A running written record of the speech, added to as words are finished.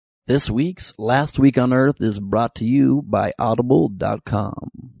This week's Last Week on Earth is brought to you by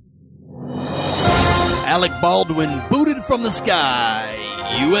Audible.com. Alec Baldwin booted from the sky.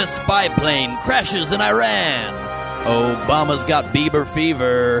 U.S. spy plane crashes in Iran. Obama's got Bieber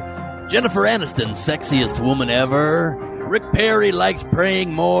fever. Jennifer Aniston, sexiest woman ever. Rick Perry likes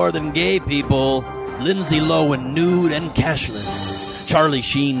praying more than gay people. Lindsay Lohan nude and cashless. Charlie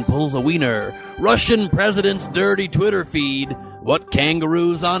Sheen pulls a wiener. Russian president's dirty Twitter feed. What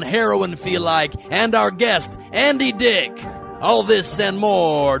kangaroos on heroin feel like. And our guest, Andy Dick. All this and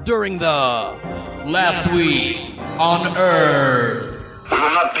more during the Last Week on Earth. We will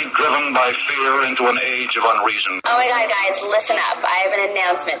not be driven by fear into an age of unreason. Oh my God, guys, listen up. I have an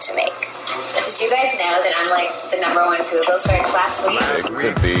announcement to make. Did you guys know that I'm like the #1 Google search last week? It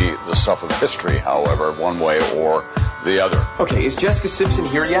could be the stuff of history, however, one way or the other. Okay, is Jessica Simpson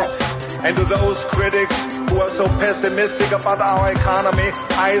here yet? And to those critics who are so pessimistic about our economy,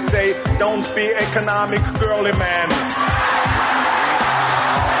 I say, don't be economic girly man.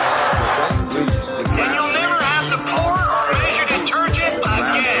 And you'll never have to pour or measure detergent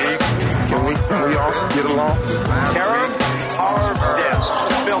again. Can we all get along? Terror, horror,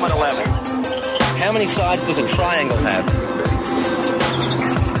 death. Film at 11. How many sides does a triangle have?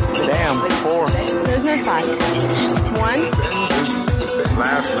 Damn, 4. There's no 5. 1.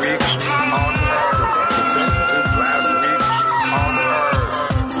 Last week on Earth.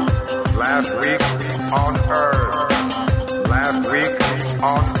 Last week on Earth. Last week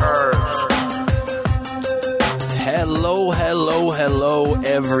on Earth. Hello,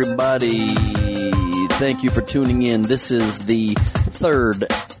 everybody. Thank you for tuning in. This is the third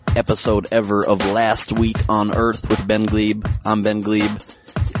episode ever of Last Week on Earth with Ben Glebe. I'm Ben Glebe.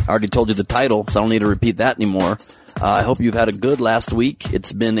 I already told you the title, so I don't need to repeat that anymore. I hope you've had a good last week.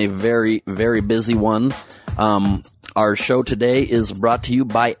 It's been a very, very busy one. Our show today is brought to you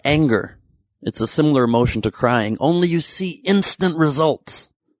by anger. It's a similar emotion to crying, only you see instant results.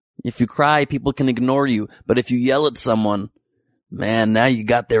 If you cry, people can ignore you, but if you yell at someone, man, now you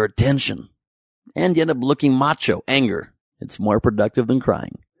got their attention. And you end up looking macho. Anger. It's more productive than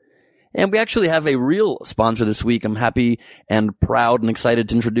crying. And we actually have a real sponsor this week. I'm happy and proud and excited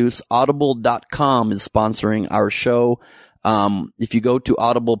to introduce Audible.com is sponsoring our show. If you go to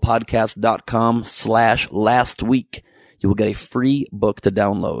audiblepodcast.com/lastweek, you will get a free book to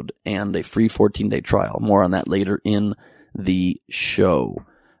download and a free 14-day trial. More on that later in the show.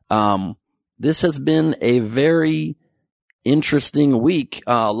 This has been a very interesting week.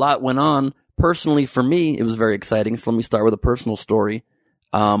 A lot went on. Personally, for me, it was very exciting. So let me start with a personal story.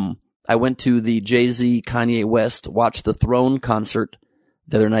 I went to the Jay-Z, Kanye West, Watch the Throne concert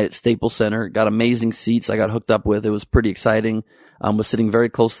the other night at Staples Center. Got amazing seats I got hooked up with. It was pretty exciting. Was sitting very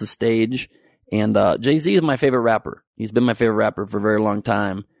close to the stage. And Jay-Z is my favorite rapper. He's been my favorite rapper for a very long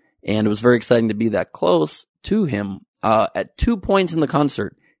time. And it was very exciting to be that close to him. At 2 points in the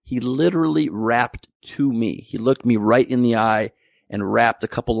concert, he literally rapped to me. He looked me right in the eye and rapped a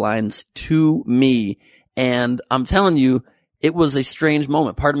couple lines to me. And I'm telling you, it was a strange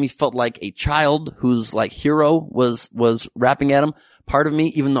moment. Part of me felt like a child whose like hero was rapping at him. Part of me,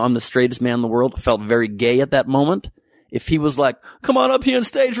 even though I'm the straightest man in the world, felt very gay at that moment. If he was like, come on up here on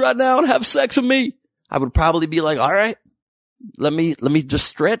stage right now and have sex with me, I would probably be like, all right, let me just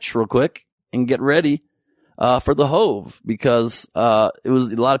stretch real quick and get ready for the Hove, because it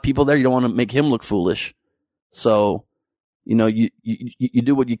was a lot of people there. You don't want to make him look foolish. So, you know, you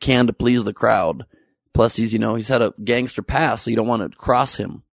do what you can to please the crowd. Plus he's had a gangster past, so you don't want to cross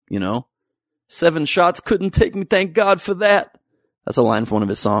him, 7 shots couldn't take me, thank God for that. That's a line from one of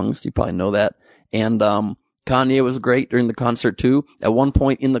his songs. You probably know that. And Kanye was great during the concert too. At one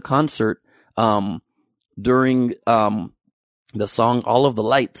point in the concert, during the song All of the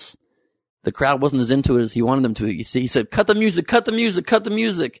Lights, the crowd wasn't as into it as he wanted them to. He said, cut the music, cut the music, cut the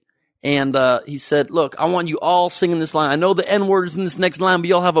music. And he said, look, I want you all singing this line. I know the N-word is in this next line, but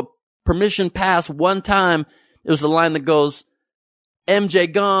y'all have a permission pass one time. It was the line that goes,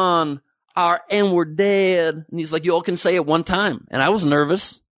 MJ gone, our N-word dead. And he's like, you all can say it one time. And I was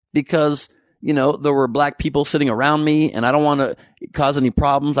nervous because, there were black people sitting around me and I don't want to cause any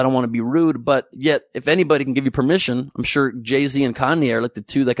problems. I don't want to be rude, but yet if anybody can give you permission, I'm sure Jay-Z and Kanye are like the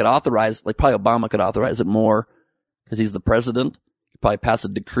two that could authorize, like probably Obama could authorize it more because he's the president. He'd probably pass a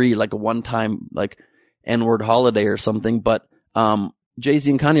decree like a one-time like N-word holiday or something. But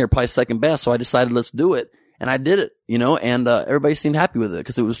Jay-Z and Kanye are probably second best, so I decided let's do it. And I did it, and everybody seemed happy with it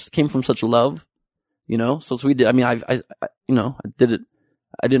because it came from such love, so we did. I mean, I did it.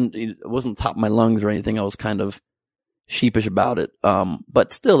 It wasn't top of my lungs or anything. I was kind of sheepish about it.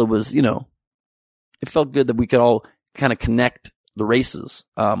 But still it was, it felt good that we could all kind of connect the races,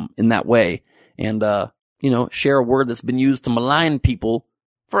 in that way. And, share a word that's been used to malign people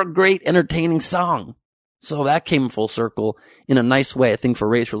for a great entertaining song. So that came full circle in a nice way, I think, for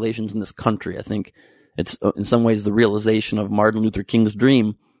race relations in this country. I think it's in some ways the realization of Martin Luther King's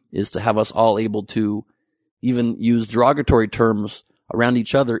dream is to have us all able to even use derogatory terms around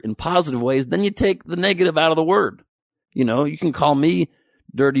each other in positive ways. Then you take the negative out of the word. You can call me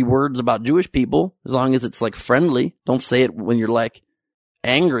dirty words about Jewish people as long as it's like friendly. Don't say it when you're like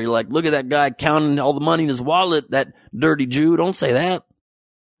angry, like, look at that guy counting all the money in his wallet, that dirty Jew. Don't say that.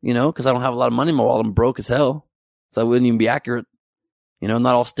 Because I don't have a lot of money in my wallet. I'm broke as hell. So I wouldn't even be accurate.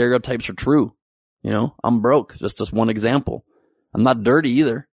 Not all stereotypes are true. I'm broke. Just one example. I'm not dirty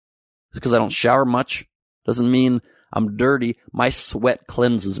either. Just because I don't shower much doesn't mean I'm dirty. My sweat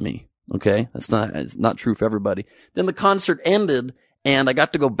cleanses me. Okay? It's not true for everybody. Then the concert ended and I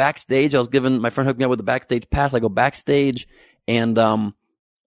got to go backstage. My friend hooked me up with a backstage pass. I go backstage and,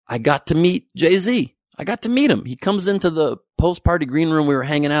 I got to meet Jay-Z. I got to meet him. He comes into the post-party green room. We were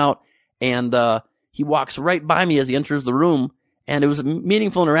hanging out, and he walks right by me as he enters the room, and it was a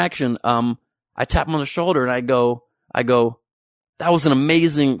meaningful interaction. I tap him on the shoulder, and I go, that was an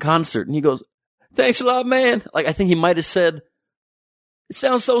amazing concert. And he goes, thanks a lot, man. Like, I think he might have said, it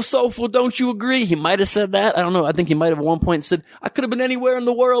sounds so soulful, don't you agree? He might have said that. I don't know. I think he might have at one point said, I could have been anywhere in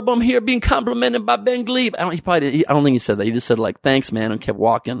the world, but I'm here being complimented by Ben Glebe. I don't think he said that. He just said like, thanks, man, and kept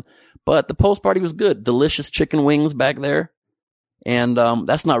walking. But the post party was good. Delicious chicken wings back there. And,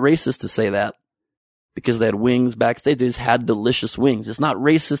 that's not racist to say that because they had wings backstage. They just had delicious wings. It's not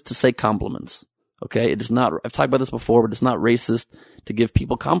racist to say compliments. Okay. It is not, I've talked about this before, but it's not racist to give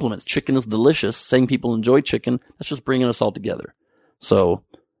people compliments. Chicken is delicious. Saying people enjoy chicken. That's just bringing us all together. So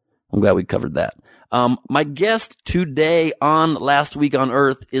I'm glad we covered that. My guest today on Last Week on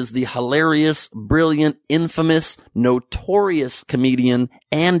Earth is the hilarious, brilliant, infamous, notorious comedian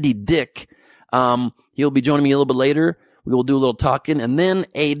Andy Dick. He'll be joining me a little bit later. We will do a little talking, and then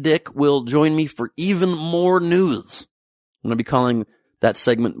A. Dick will join me for even more news. I'm going to be calling that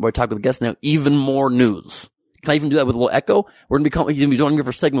segment where I talk with a guest now, Even More News. Can I even do that with a little echo? He's going to be joining me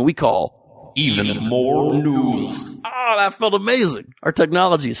for a segment we call Even More News. Oh, that felt amazing. Our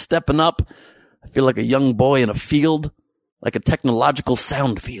technology is stepping up. I feel like a young boy in a field, like a technological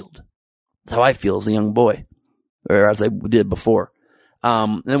sound field. That's how I feel as a young boy, or as I did before.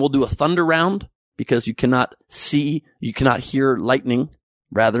 And then we'll do a thunder round because you cannot hear lightning.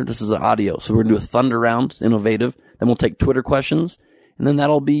 Rather, this is an audio. So we're going to do a thunder round, innovative. Then we'll take Twitter questions. And then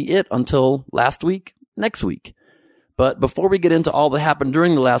that'll be it until last week, next week. But before we get into all that happened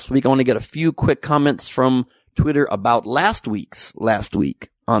during the last week, I want to get a few quick comments from Twitter about last week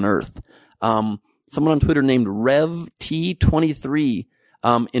on Earth. Someone on Twitter named RevT23,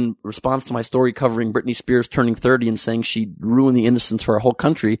 in response to my story covering Britney Spears turning 30 and saying she ruined the innocence for our whole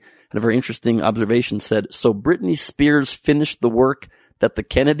country, had a very interesting observation, said, so Britney Spears finished the work that the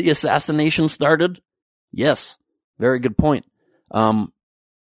Kennedy assassination started? Yes. Very good point.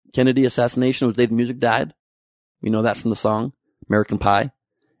 Kennedy assassination was the day the music died. We know that from the song American Pie.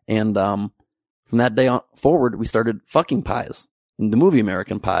 And, from that day on forward, we started fucking pies in the movie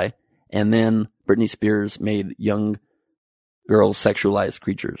American Pie. And then Britney Spears made young girls sexualized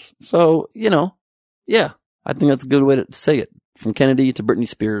creatures. So, yeah, I think that's a good way to say it. From Kennedy to Britney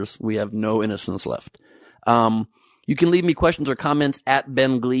Spears, we have no innocence left. You can leave me questions or comments at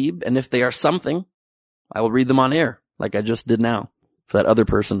Ben Glebe, and if they are something, I will read them on air, like I just did now, for that other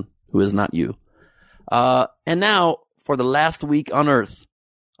person who is not you. And now, for the last week on Earth,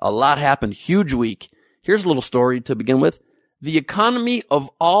 a lot happened. Huge week. Here's a little story to begin with. The economy of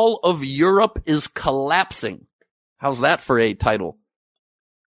all of Europe is collapsing. How's that for a title?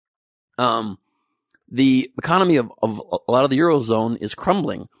 The economy of a lot of the Eurozone is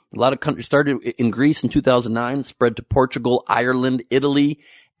crumbling. A lot of countries started in Greece in 2009, spread to Portugal, Ireland, Italy,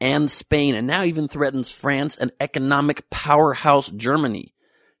 and Spain, and now even threatens France and economic powerhouse Germany.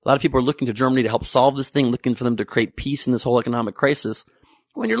 A lot of people are looking to Germany to help solve this thing, looking for them to create peace in this whole economic crisis.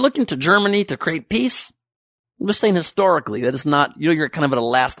 When you're looking to Germany to create peace, I'm just saying historically, that is not, you're kind of at a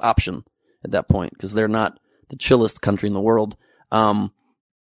last option at that point, because they're not the chillest country in the world.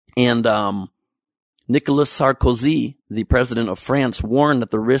 Nicolas Sarkozy, the president of France, warned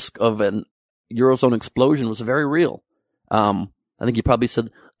that the risk of an Eurozone explosion was very real. I think he probably said,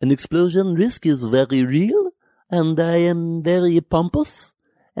 an explosion risk is very real, and I am very pompous,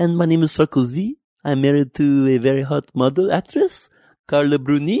 and my name is Sarkozy. I'm married to a very hot model actress, Carla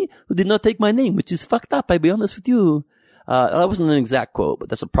Bruni, who did not take my name, which is fucked up, I'll be honest with you. That wasn't an exact quote, but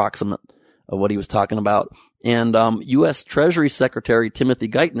that's approximate of what he was talking about. And U.S. Treasury Secretary Timothy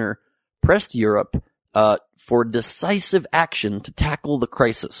Geithner pressed Europe for decisive action to tackle the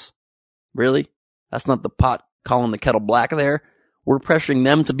crisis. Really? That's not the pot calling the kettle black there. We're pressuring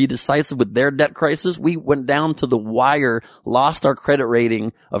them to be decisive with their debt crisis. We went down to the wire, lost our credit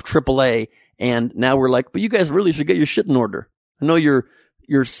rating of AAA, and now we're like, but you guys really should get your shit in order. I know you're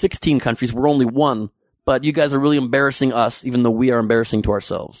 16 countries, we're only one, but you guys are really embarrassing us, even though we are embarrassing to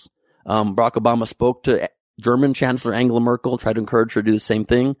ourselves. Barack Obama spoke to German Chancellor Angela Merkel, tried to encourage her to do the same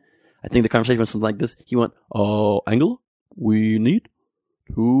thing. I think the conversation was something like this. He went, Angela, we need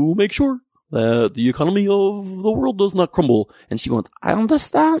to make sure that the economy of the world does not crumble. And she went, I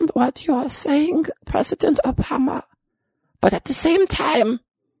understand what you are saying, President Obama. But at the same time,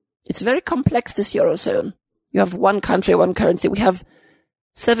 it's very complex, this Eurozone. You have one country, one currency. We have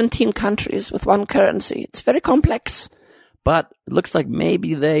 17 countries with one currency. It's very complex. But it looks like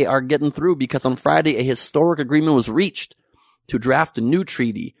maybe they are getting through, because on Friday a historic agreement was reached to draft a new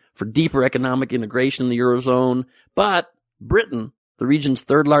treaty for deeper economic integration in the Eurozone. But Britain, the region's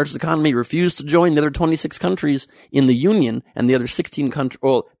third largest economy, refused to join the other 26 countries in the Union, and the other 16 countries,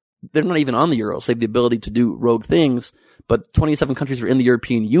 well, they're not even on the Euro, save the ability to do rogue things, but 27 countries are in the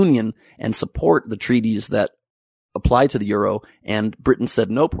European Union and support the treaties that apply to the Euro, and Britain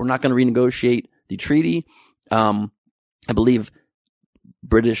said, nope, we're not going to renegotiate the treaty. I believe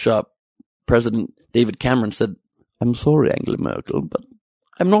British President David Cameron said, I'm sorry, Angela Merkel, but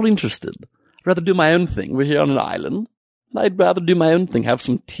I'm not interested. I'd rather do my own thing. We're here on an island. I'd rather do my own thing, have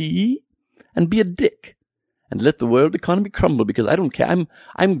some tea, and be a dick, and let the world economy crumble, because I don't care.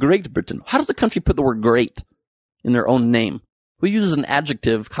 I'm Great Britain. How does the country put the word great in their own name? Who uses an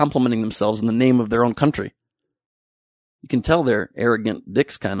adjective complimenting themselves in the name of their own country? You can tell they're arrogant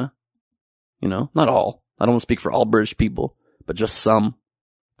dicks, kinda. You know, not all. I don't want to speak for all British people, but just some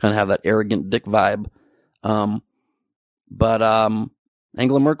kind of have that arrogant dick vibe. But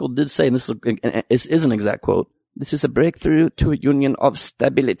Angela Merkel did say, and this is an exact quote, this is a breakthrough to a union of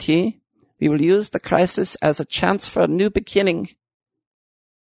stability. We will use the crisis as a chance for a new beginning.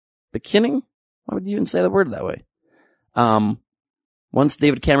 Beginning? Why would you even say the word that way? Once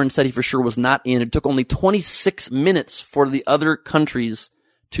David Cameron said he for sure was not in, it took only 26 minutes for the other countries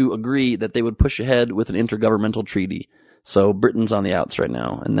to agree that they would push ahead with an intergovernmental treaty. So Britain's on the outs right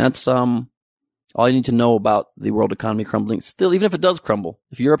now. And that's all you need to know about the world economy crumbling. Still, even if it does crumble,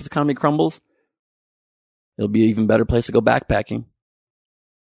 if Europe's economy crumbles, it'll be an even better place to go backpacking.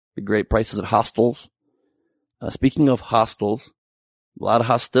 Be great prices at hostels. Speaking of hostels, a lot of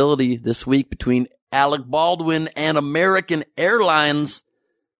hostility this week between Alec Baldwin and American Airlines.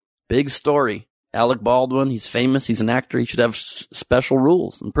 Big story. Alec Baldwin, he's famous, he's an actor, he should have special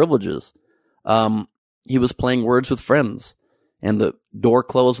rules and privileges. He was playing Words with Friends, and the door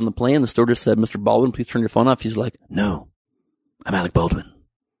closed on the plane. The stewardess said, Mr. Baldwin, please turn your phone off. He's like, no, I'm Alec Baldwin.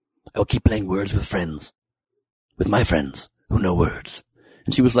 I will keep playing Words with Friends. With my friends who know words.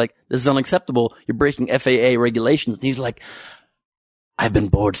 And she was like, this is unacceptable. You're breaking FAA regulations. And he's like, I've been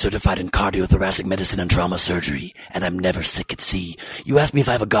board certified in cardiothoracic medicine and trauma surgery, and I'm never sick at sea. You ask me if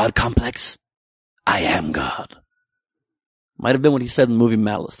I have a God complex? I am God. Might have been what he said in the movie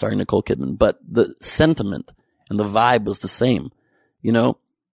Malice, starring Nicole Kidman, but the sentiment and the vibe was the same. You know,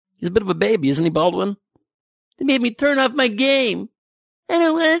 he's a bit of a baby, isn't he, Baldwin? They made me turn off my game. I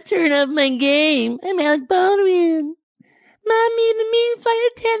don't want to turn off my game. I'm Alec Baldwin. Mommy, the mean flight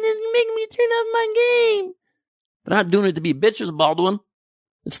attendants making me turn off my game. They're not doing it to be bitches, Baldwin.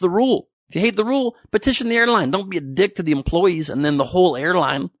 It's the rule. If you hate the rule, petition the airline. Don't be a dick to the employees and then the whole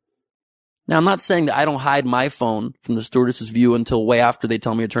airline. Now, I'm not saying that I don't hide my phone from the stewardess's view until way after they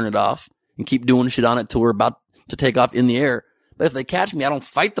tell me to turn it off and keep doing shit on it till we're about to take off in the air. But if they catch me, I don't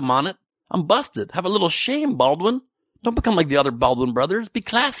fight them on it. I'm busted. Have a little shame, Baldwin. Don't become like the other Baldwin brothers. Be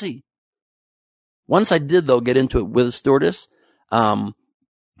classy. Once I did, though, get into it with a stewardess.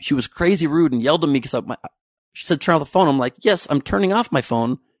 She was crazy rude and yelled at me because she said, turn off the phone. I'm like, yes, I'm turning off my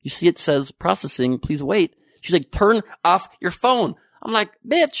phone. You see it says processing. Please wait. She's like, turn off your phone. I'm like,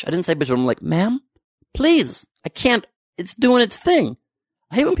 bitch. I didn't say bitch, but I'm like, ma'am, please. I can't. It's doing its thing.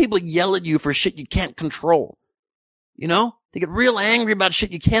 I hate when people yell at you for shit you can't control. You know? They get real angry about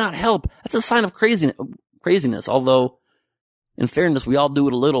shit you cannot help. That's a sign of craziness. Although, in fairness, we all do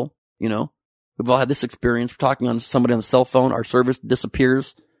it a little, you know? We've all had this experience. We're talking on somebody on the cell phone. Our service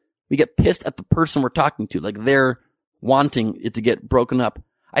disappears. We get pissed at the person we're talking to. Like they're wanting it to get broken up.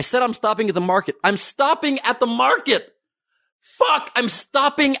 I said I'm stopping at the market. I'm stopping at the market. Fuck, I'm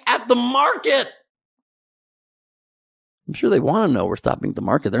stopping at the market. I'm sure they want to know we're stopping at the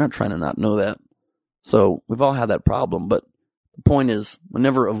market. They're not trying to not know that. So we've all had that problem. But the point is,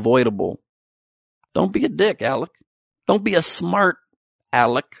 whenever avoidable, don't be a dick, Alec. Don't be a smart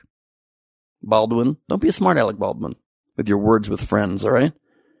Alec. Baldwin. Don't be a smart Alec Baldwin with your words with friends, all right?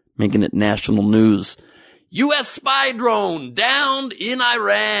 Making it national news. U.S. spy drone downed in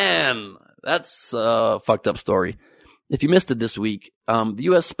Iran. That's a fucked up story. If you missed it this week, the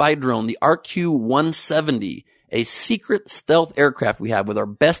U.S. spy drone, the RQ-170, a secret stealth aircraft we have with our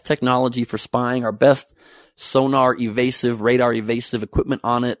best technology for spying, our best sonar evasive, radar evasive equipment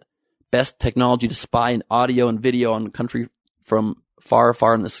on it, best technology to spy in audio and video on the country from far,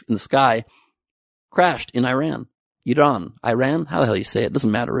 far in the sky, crashed in Iran. Iran. How the hell you say it?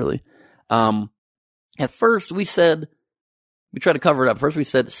 Doesn't matter really. At first we tried to cover it up. First we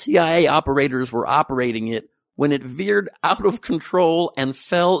said CIA operators were operating it when it veered out of control and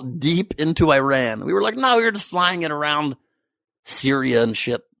fell deep into Iran. We were like, no, we were just flying it around Syria and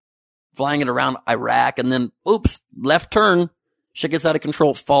shit. Flying it around Iraq, and then, oops, left turn. Shit gets out of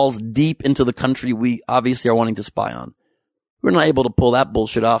control, falls deep into the country we obviously are wanting to spy on. We were not able to pull that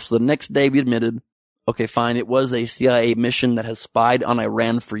bullshit off, so the next day we admitted, okay, fine, it was a CIA mission that has spied on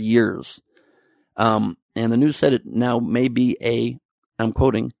Iran for years. And the news said it now may be I'm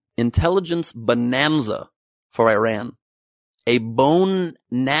quoting, intelligence bonanza for Iran. A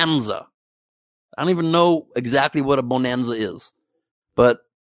bonanza. I don't even know exactly what a bonanza is. But,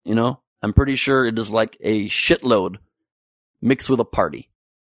 I'm pretty sure it is like a shitload mixed with a party.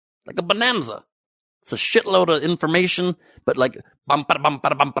 Like a bonanza. It's a shitload of information, but like, that's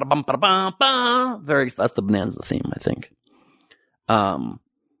the bonanza theme, I think. The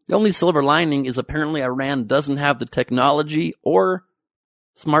only silver lining is apparently Iran doesn't have the technology or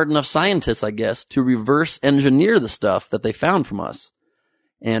smart enough scientists, I guess, to reverse engineer the stuff that they found from us.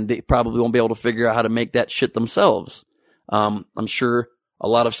 And they probably won't be able to figure out how to make that shit themselves. I'm sure a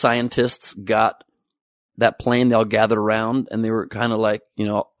lot of scientists got that plane, they all gathered around, and they were kind of like,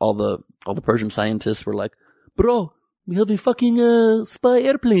 all the Persian scientists were like, bro, we have a fucking spy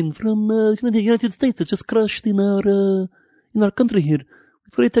airplane from the United States that just crashed in our country here.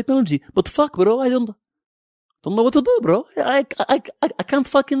 Great technology. But fuck, bro, I don't know what to do, bro. I can't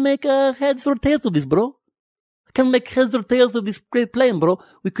fucking make heads or tails of this, bro. I can't make heads or tails of this great plane, bro.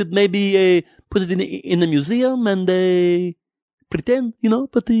 We could maybe put it in a museum and pretend,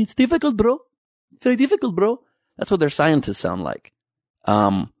 but it's difficult, bro. Very difficult, bro. That's what their scientists sound like.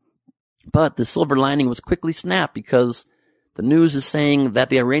 But the silver lining was quickly snapped because the news is saying that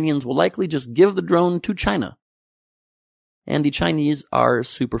the Iranians will likely just give the drone to China. And the Chinese are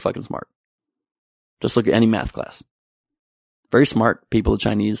super fucking smart. Just look at any math class. Very smart people, the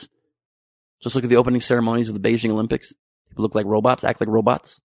Chinese. Just look at the opening ceremonies of the Beijing Olympics. People look like robots, act like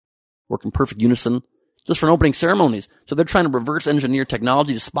robots, work in perfect unison. Just for an opening ceremonies. So they're trying to reverse engineer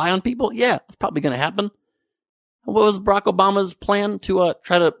technology to spy on people? Yeah, that's probably going to happen. What was Barack Obama's plan to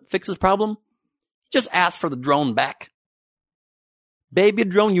try to fix this problem? Just ask for the drone back. Baby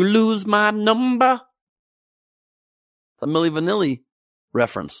drone, you lose my number. It's a Milli Vanilli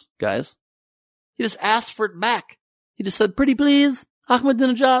reference, guys. He just asked for it back. He just said, pretty please,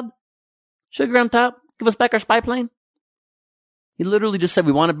 Ahmadinejad, sugar on top, give us back our spy plane. He literally just said,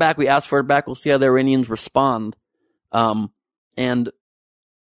 we want it back, we asked for it back, we'll see how the Iranians respond. And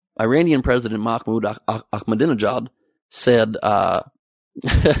Iranian President Mahmoud Ahmadinejad said,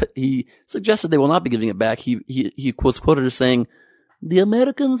 he suggested they will not be giving it back. He was quoted as saying, the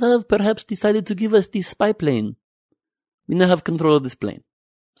Americans have perhaps decided to give us this spy plane. We now have control of this plane.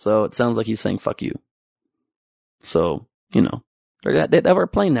 So it sounds like he's saying, fuck you. So, they have our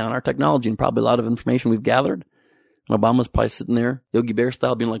plane now and our technology and probably a lot of information we've gathered. And Obama's probably sitting there, Yogi Bear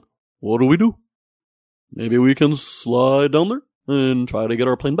style, being like, what do we do? Maybe we can slide down there and try to get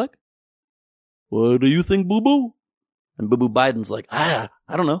our plane back? What do you think, boo-boo? And boo-boo Biden's like, I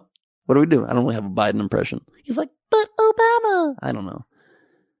don't know. What do we do? I don't really have a Biden impression. He's like, but Obama. I don't know.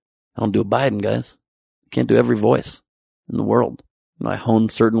 I don't do a Biden, guys. Can't do every voice in the world. I hone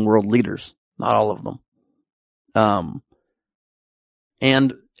certain world leaders, not all of them.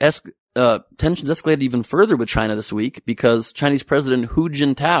 And tensions escalated even further with China this week because Chinese President Hu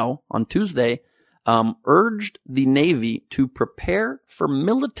Jintao on Tuesday urged the Navy to prepare for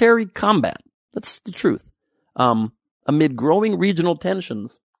military combat. That's the truth. Amid growing regional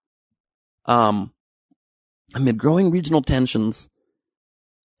tensions,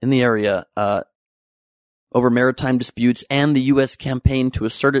 in the area, over maritime disputes and the U.S. campaign to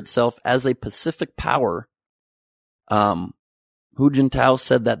assert itself as a Pacific power, Hu Jintao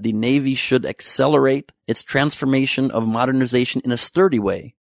said that the Navy should accelerate its transformation of modernization in a sturdy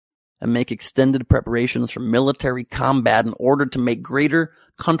way and make extended preparations for military combat in order to make greater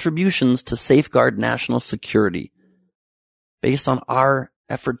contributions to safeguard national security. Based on our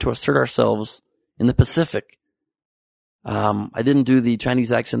effort to assert ourselves in the Pacific, I didn't do the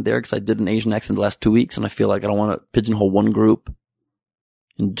Chinese accent there because I did an Asian accent the last 2 weeks, and I feel like I don't want to pigeonhole one group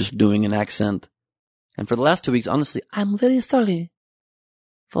in just doing an accent. And for the last 2 weeks, honestly, I'm very sorry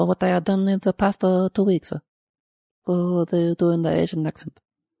for what I have done in the past 2 weeks for doing the Asian accent.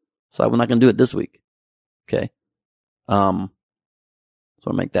 So I'm not going to do it this week. Okay. So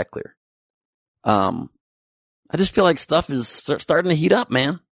I'll make that clear. I just feel like stuff is starting to heat up,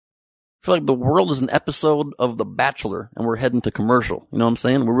 man. I feel like the world is an episode of The Bachelor and we're heading to commercial. You know what I'm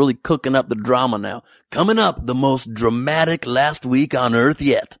saying? We're really cooking up the drama now. Coming up, the most dramatic last week on Earth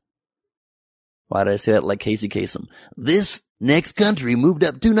yet. Why did I say that like Casey Kasem? This next country moved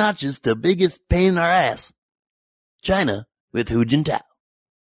up 2 notches to biggest pain in our ass. China with Hu Jintao.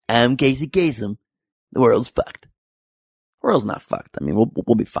 I'm Casey Kasem. The world's fucked. The world's not fucked. I mean,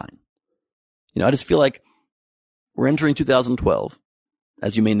 we'll be fine. You know, I just feel like we're entering 2012.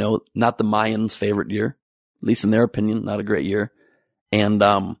 As you may know, not the Mayans' favorite year. At least in their opinion, not a great year. And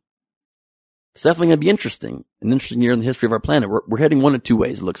it's definitely going to be interesting. An interesting year in the history of our planet. We're heading one of 2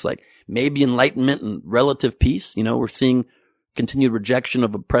 ways, it looks like. Maybe enlightenment and relative peace. You know, we're seeing continued rejection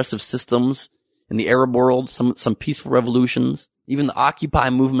of oppressive systems in the Arab world, some peaceful revolutions, even the Occupy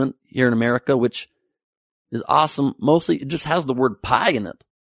movement here in America, which is awesome. Mostly, it just has the word pie in it.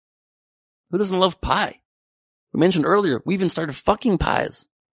 Who doesn't love pie? We mentioned earlier, we even started fucking pies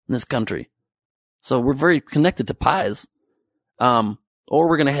in this country. So we're very connected to pies. Or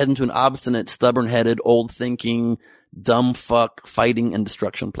we're going to head into an obstinate, stubborn-headed, old-thinking, dumb fuck fighting and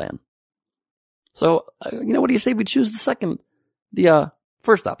destruction plan. So, you know, what do you say we choose the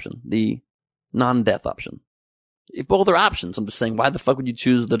first option, the non-death option? If both are options, I'm just saying, why the fuck would you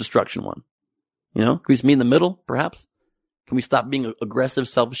choose the destruction one? You know, can we just meet in the middle, perhaps? Can we stop being aggressive,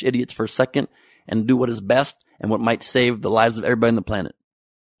 selfish idiots for a second and do what is best and what might save the lives of everybody on the planet?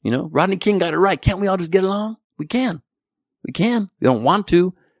 You know, Rodney King got it right. Can't we all just get along? We can. We can. We don't want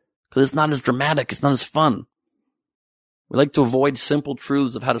to because it's not as dramatic. It's not as fun. We like to avoid simple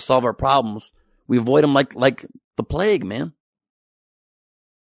truths of how to solve our problems. We avoid them like the plague, man.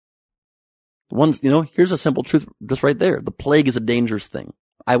 The ones, you know, here's a simple truth just right there. The plague is a dangerous thing.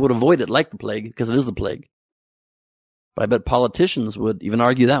 I would avoid it like the plague because it is the plague. But I bet politicians would even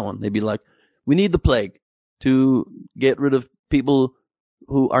argue that one. They'd be like, we need the plague to get rid of people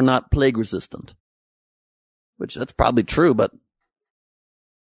who are not plague resistant. Which that's probably true, but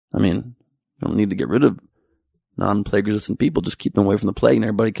I mean, you don't need to get rid of non-plague resistant people. Just keep them away from the plague and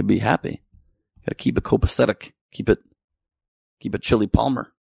everybody could be happy. You gotta keep it copacetic. Keep it Chili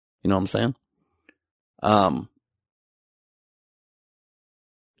Palmer. You know what I'm saying?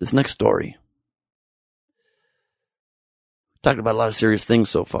 This next story. Talked about a lot of serious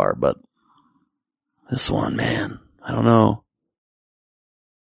things so far, but this one, man, I don't know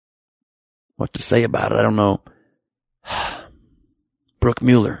what to say about it. I don't know. Brooke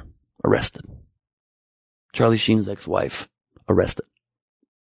Mueller arrested. Charlie Sheen's ex-wife arrested.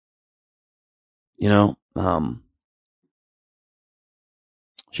 You know,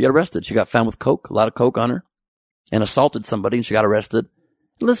 she got arrested. She got found with coke, a lot of coke on her, and assaulted somebody, and she got arrested.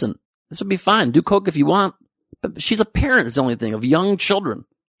 Listen, this would be fine. Do coke if you want. But she's a parent, is the only thing, of young children,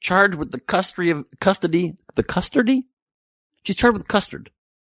 charged with the custody. She's charged with custard.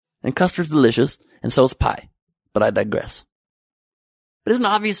 And custard's delicious, and so is pie. But I digress. But isn't it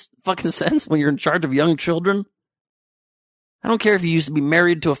obvious fucking sense when you're in charge of young children? I don't care if you used to be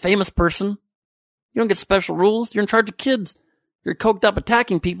married to a famous person. You don't get special rules. You're in charge of kids. You're coked up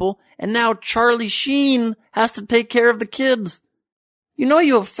attacking people, and now Charlie Sheen has to take care of the kids. You know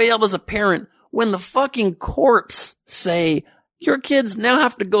you have failed as a parent when the fucking courts say your kids now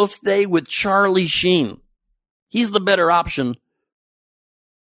have to go stay with Charlie Sheen. He's the better option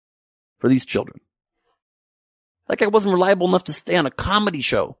for these children. Like I wasn't reliable enough to stay on a comedy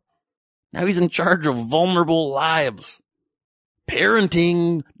show. Now he's in charge of vulnerable lives.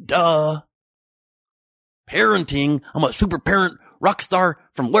 Parenting, duh. Parenting. I'm a super parent rock star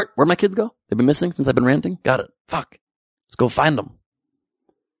from where? Where'd my kids go? They've been missing since I've been ranting? Got it. Fuck. Let's go find them.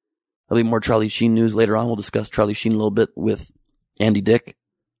 There'll be more Charlie Sheen news later on. We'll discuss Charlie Sheen a little bit with Andy Dick.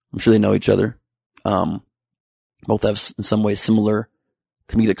 I'm sure they know each other. Both have in some ways similar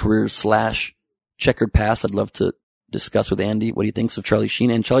comedic careers / checkered past. I'd love to discuss with Andy what he thinks of Charlie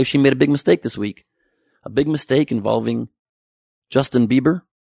Sheen. And Charlie Sheen made a big mistake this week. A big mistake involving Justin Bieber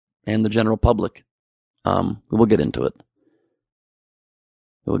and the general public. We'll get into it.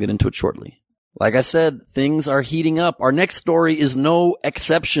 We'll get into it shortly. Like I said, things are heating up. Our next story is no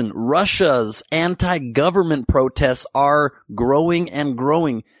exception. Russia's anti-government protests are growing and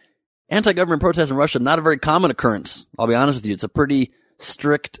growing. Anti-government protests in Russia, not a very common occurrence. I'll be honest with you. It's a pretty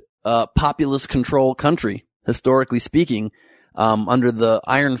strict, populist control country. historically speaking, under the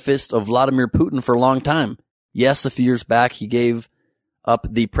iron fist of Vladimir Putin for a long time. Yes, a few years back, he gave up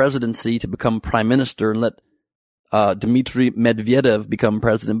the presidency to become prime minister and let Dmitry Medvedev become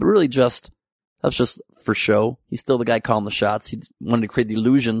president, but really that's just for show. He's still the guy calling the shots. He wanted to create the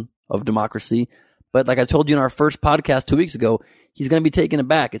illusion of democracy. But like I told you in our first podcast 2 weeks ago, he's going to be taking it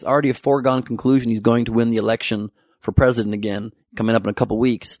back. It's already a foregone conclusion. He's going to win the election for president again, coming up in a couple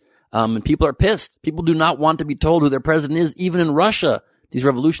weeks. And people are pissed. People do not want to be told who their president is. Even in Russia, these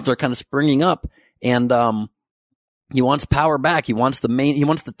revolutions are kind of springing up. And he wants power back. He wants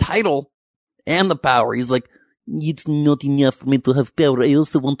the title and the power. He's like, it's not enough for me to have power. I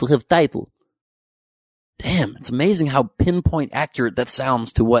also want to have title. Damn, it's amazing how pinpoint accurate that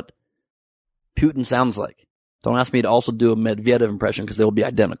sounds to what Putin sounds like. Don't ask me to also do a Medvedev impression because they will be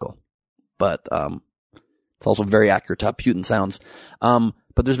identical. But it's also very accurate to how Putin sounds.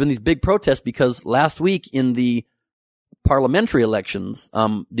 But there's been these big protests because last week in the parliamentary elections,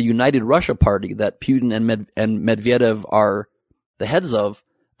 the United Russia Party that Putin and Medvedev are the heads of,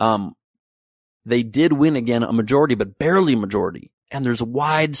 they did win again a majority, but barely a majority. And there's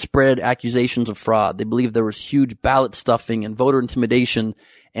widespread accusations of fraud. They believe there was huge ballot stuffing and voter intimidation,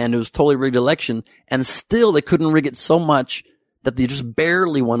 and it was totally rigged election. And still they couldn't rig it so much that they just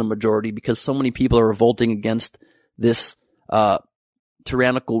barely won a majority because so many people are revolting against this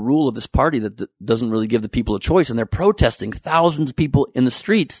tyrannical rule of this party that doesn't really give the people a choice. And they're protesting, thousands of people in the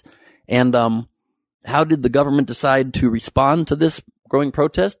streets. And how did the government decide to respond to this growing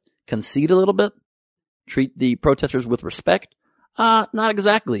protest? Concede a little bit? Treat the protesters with respect? Not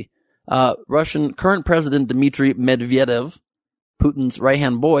exactly. Russian current president Dmitry Medvedev, Putin's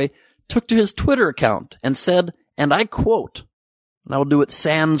right-hand boy, took to his Twitter account and said, and I quote, and I will do it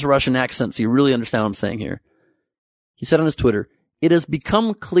sans Russian accent so you really understand what I'm saying here. He said on his Twitter, "It has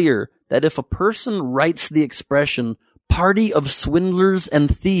become clear that if a person writes the expression party of swindlers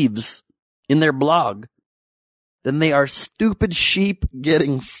and thieves in their blog, then they are stupid sheep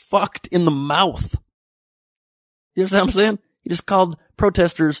getting fucked in the mouth." You understand what I'm saying? He just called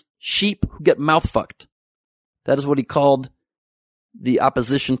protesters sheep who get mouth fucked. That is what he called the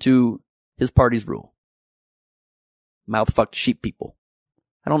opposition to his party's rule. Mouth fucked sheep people.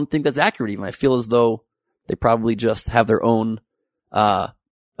 I don't think that's accurate even. I feel as though they probably just have their own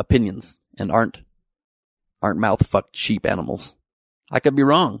opinions and aren't mouth fucked sheep animals. I could be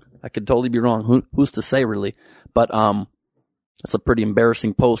wrong. I could totally be wrong. Who's to say really? But that's a pretty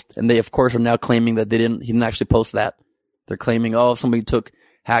embarrassing post. And they of course are now claiming that he didn't actually post that. They're claiming, somebody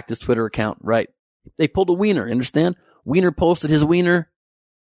hacked his Twitter account. Right. They pulled a wiener, understand? Wiener posted his wiener.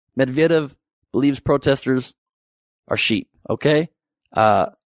 Medvedev believes protesters are sheep. Okay?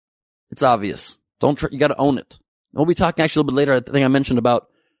 It's obvious. You gotta own it. We'll be talking actually a little bit later. I think I mentioned about,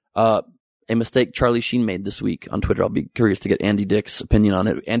 a mistake Charlie Sheen made this week on Twitter. I'll be curious to get Andy Dick's opinion on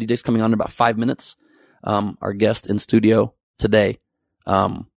it. Andy Dick's coming on in about 5 minutes. Our guest in studio today.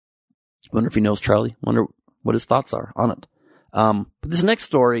 Wonder if he knows Charlie. Wonder what his thoughts are on it. But this next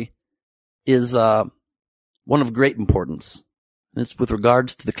story is one of great importance. And it's with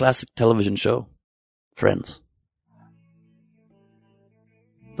regards to the classic television show, Friends.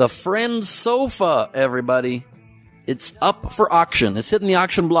 The Friends sofa, everybody. It's up for auction. It's hitting the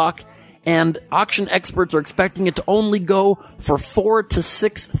auction block, and auction experts are expecting it to only go for $4,000 to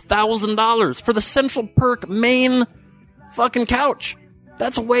 $6,000 for the Central Perk main fucking couch.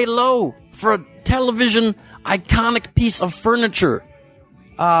 That's way low for a television iconic piece of furniture.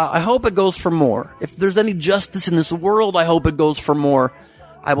 I hope it goes for more. If there's any justice in this world, I hope it goes for more.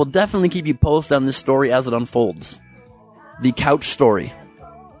 I will definitely keep you posted on this story as it unfolds. The couch story.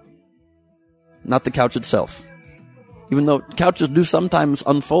 Not the couch itself. Even though couches do sometimes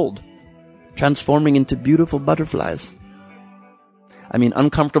unfold, transforming into beautiful butterflies. I mean,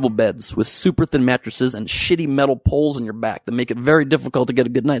 uncomfortable beds with super thin mattresses and shitty metal poles in your back that make it very difficult to get a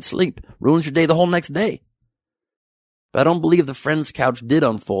good night's sleep. Ruins your day the whole next day. But I don't believe the Friends couch did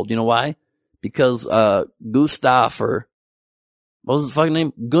unfold. You know why? Because Gustav, or what was his fucking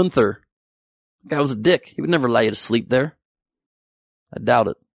name? Gunther. The guy was a dick. He would never allow you to sleep there. I doubt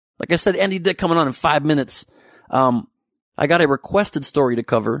it. Like I said, Andy Dick coming on in 5 minutes. I got a requested story to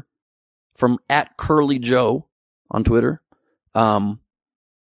cover from @CurlyJoe on Twitter. To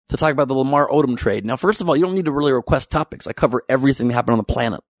talk about the Lamar Odom trade. Now, first of all, you don't need to really request topics. I cover everything that happened on the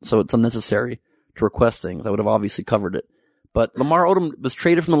planet, so it's unnecessary to request things. I would have obviously covered it. But Lamar Odom was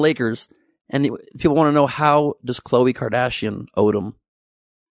traded from the Lakers, and people want to know, how does Khloe Kardashian Odom,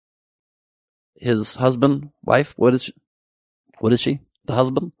 his husband, wife, what is she? The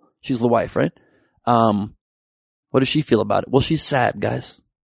husband? She's the wife, right? What does she feel about it? Well, she's sad, guys.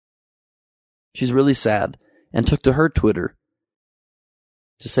 She's really sad. and took to her Twitter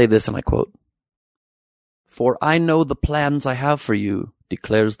to say this, and I quote, "For I know the plans I have for you,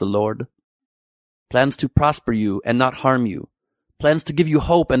 declares the Lord. Plans to prosper you and not harm you. Plans to give you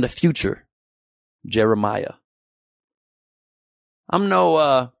hope and a future. Jeremiah." I'm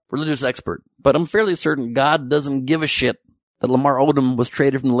no religious expert, but I'm fairly certain God doesn't give a shit that Lamar Odom was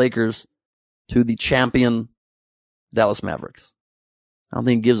traded from the Lakers to the champion Dallas Mavericks. I don't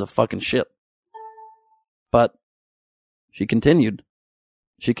think he gives a fucking shit. But she continued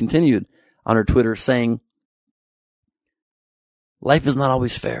on her Twitter saying, "Life is not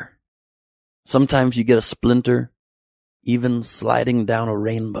always fair. Sometimes you get a splinter, even sliding down a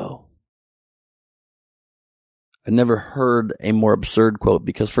rainbow." I've never heard a more absurd quote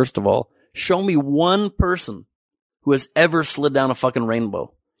because, first of all, show me one person who has ever slid down a fucking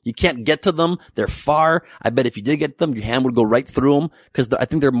rainbow. You can't get to them. They're far. I bet if you did get them, your hand would go right through them because I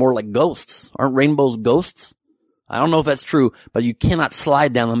think they're more like ghosts. Aren't rainbows ghosts? I don't know if that's true, but you cannot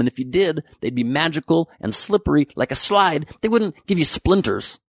slide down them. And if you did, they'd be magical and slippery like a slide. They wouldn't give you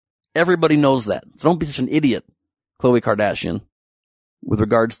splinters. Everybody knows that. So don't be such an idiot, Khloe Kardashian, with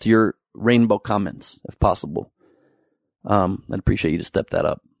regards to your rainbow comments, if possible. I'd appreciate you to step that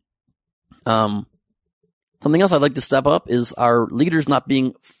up. Something else I'd like to step up is our leaders not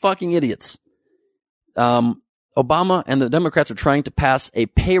being fucking idiots. Obama and the Democrats are trying to pass a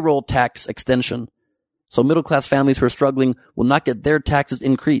payroll tax extension, so middle-class families who are struggling will not get their taxes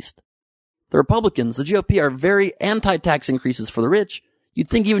increased. The Republicans, the GOP, are very anti-tax increases for the rich. You'd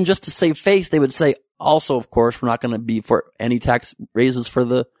think even just to save face, they would say, also, of course, we're not going to be for any tax raises for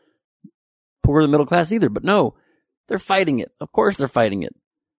the poor or the middle class either. But no, they're fighting it. Of course they're fighting it.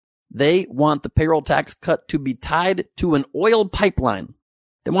 They want the payroll tax cut to be tied to an oil pipeline.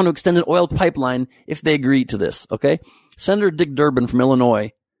 They want to extend an oil pipeline if they agree to this, okay? Senator Dick Durbin from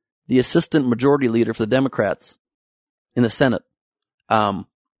Illinois, the assistant majority leader for the Democrats in the Senate,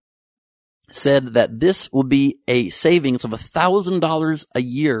 said that this will be a savings of $1,000 a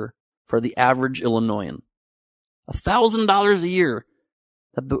year for the average Illinoisan. $1,000 a year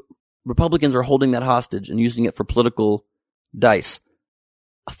that the Republicans are holding that hostage and using it for political dice.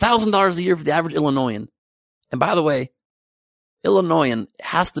 $1,000 a year for the average Illinoisan. And by the way, Illinoisan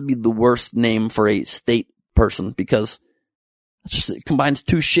has to be the worst name for a state person because it combines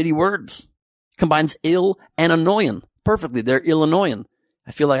two shitty words. It combines ill and annoying perfectly. They're Illinoisan.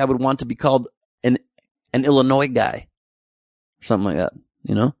 I feel like I would want to be called an Illinois guy or something like that,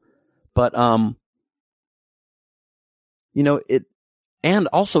 you know? But, you know, and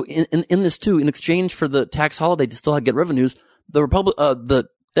also in this too, in exchange for the tax holiday to still get revenues, the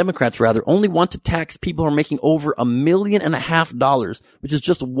Democrats only want to tax people who are making over $1.5 million, which is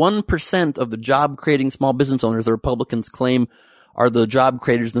just 1% of the job creating small business owners the Republicans claim are the job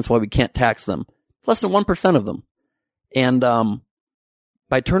creators, and that's why we can't tax them. It's less than 1% of them. And,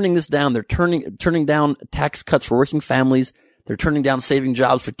 by turning this down, they're turning down tax cuts for working families. They're turning down saving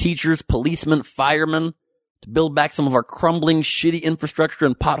jobs for teachers, policemen, firemen, to build back some of our crumbling, shitty infrastructure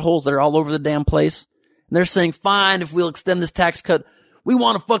and potholes that are all over the damn place. And they're saying, fine, if we'll extend this tax cut, we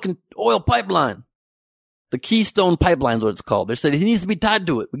want a fucking oil pipeline. The Keystone Pipeline is what it's called. They said it needs to be tied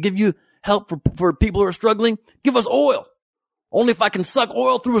to it. We give you help for people who are struggling. Give us oil. Only if I can suck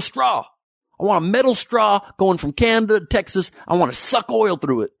oil through a straw. I want a metal straw going from Canada to Texas. I want to suck oil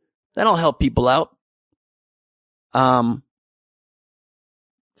through it. That'll help people out. Sounds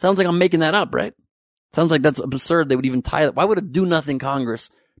like I'm making that up, right? Sounds like that's absurd. They would even tie it. Why would a do-nothing Congress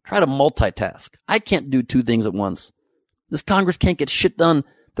try to multitask? I can't do two things at once. This Congress can't get shit done.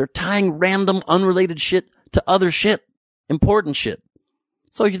 They're tying random, unrelated shit to other shit. Important shit.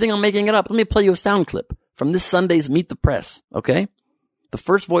 So if you think I'm making it up, let me play you a sound clip from this Sunday's Meet the Press, okay? The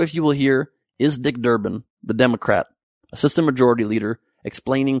first voice you will hear is Dick Durbin, the Democrat, assistant majority leader,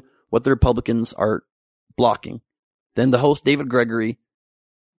 explaining what the Republicans are blocking. Then the host, David Gregory,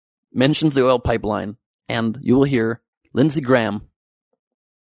 mentions the oil pipeline, and you will hear Lindsey Graham,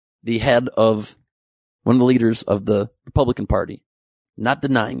 the head of one of the leaders of the Republican Party, not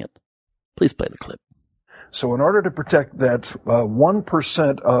denying it. Please play the clip. So in order to protect that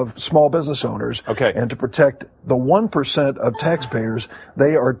 1% of small business owners and to protect the 1% of taxpayers,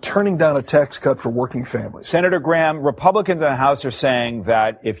 they are turning down a tax cut for working families. Senator Graham, Republicans in the House are saying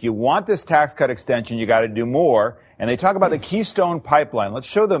that if you want this tax cut extension, you got to do more. And they talk about the Keystone Pipeline. Let's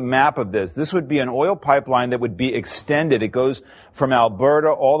show the map of this. This would be an oil pipeline that would be extended. It goes from Alberta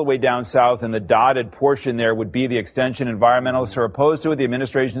all the way down south, and the dotted portion there would be the extension. Environmentalists are opposed to it. The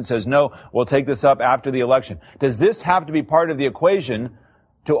administration says, no, we'll take this up after the election. Does this have to be part of the equation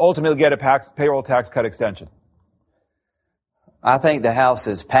to ultimately get a payroll tax cut extension? I think the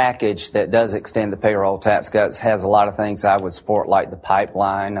House's package that does extend the payroll tax cuts has a lot of things I would support, like the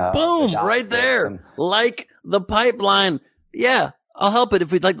pipeline. Boom, right there. Like the pipeline. Yeah, I'll help it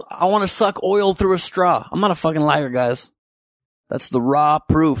if we'd like. I want to suck oil through a straw. I'm not a fucking liar, guys. That's the raw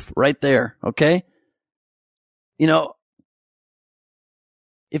proof right there, okay? You know,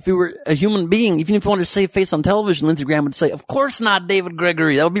 if we were a human being, even if you wanted to save face on television, Lindsey Graham would say, of course not, David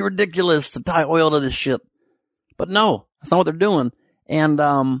Gregory. That would be ridiculous to tie oil to this shit. But no, that's not what they're doing. And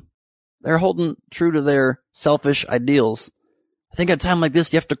they're holding true to their selfish ideals. I think at a time like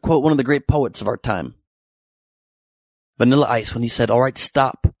this, you have to quote one of the great poets of our time. Vanilla Ice, when he said, all right,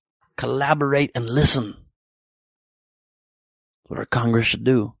 stop, collaborate, and listen. That's what our Congress should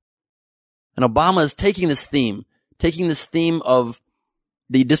do. And Obama is taking this theme of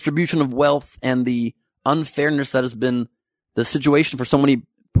the distribution of wealth and the unfairness that has been the situation for so many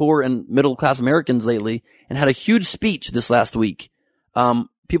poor and middle-class Americans lately, and had a huge speech this last week.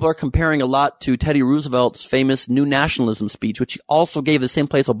 People are comparing a lot to Teddy Roosevelt's famous New Nationalism speech, which he also gave the same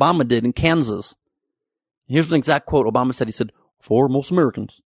place Obama did in Kansas. Here's an exact quote Obama said. He said, for most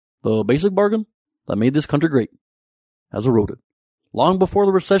Americans, the basic bargain that made this country great has eroded. Long before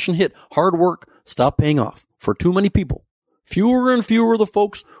the recession hit, hard work stopped paying off. For too many people, fewer and fewer of the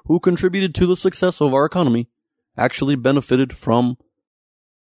folks who contributed to the success of our economy actually benefited from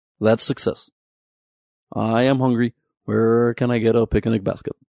that success. I am hungry. Where can I get a picnic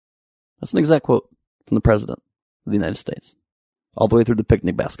basket? That's an exact quote from the President of the United States. All the way through the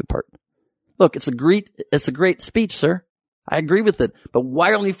picnic basket part. Look, it's a great speech, sir. I agree with it. But why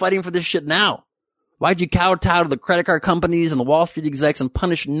aren't we fighting for this shit now? Why'd you kowtow to the credit card companies and the Wall Street execs and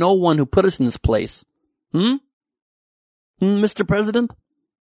punish no one who put us in this place? Mr. President?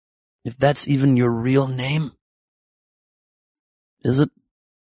 If that's even your real name? Is it?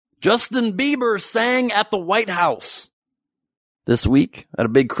 Justin Bieber sang at the White House this week at a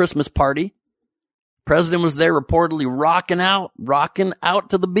big Christmas party. President was there reportedly rocking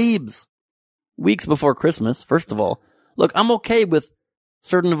out to the Biebs. Weeks before Christmas, first of all. Look, I'm okay with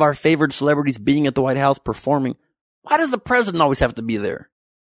certain of our favored celebrities being at the White House performing. Why does the president always have to be there?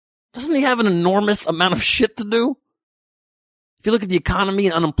 Doesn't he have an enormous amount of shit to do? If you look at the economy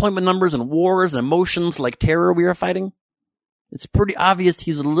and unemployment numbers and wars and emotions like terror we are fighting, it's pretty obvious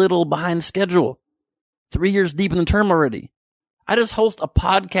he's a little behind schedule. 3 years deep in the term already. I just host a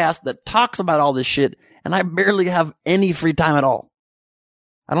podcast that talks about all this shit, and I barely have any free time at all.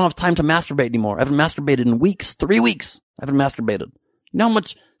 I don't have time to masturbate anymore. I haven't masturbated in weeks. 3 weeks. I haven't masturbated. You know how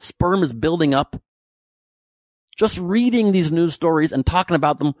much sperm is building up? Just reading these news stories and talking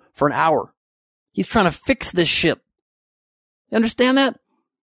about them for an hour. He's trying to fix this shit. You understand that?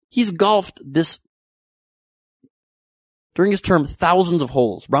 He's golfed during his term, thousands of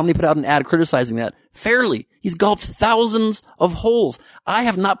holes. Romney put out an ad criticizing that. Fairly. He's golfed thousands of holes. I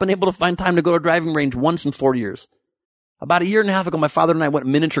have not been able to find time to go to a driving range once in 4 years. About a year and a half ago, my father and I went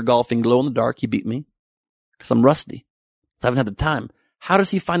miniature golfing, glow in the dark. He beat me. Because I'm rusty. So I haven't had the time. How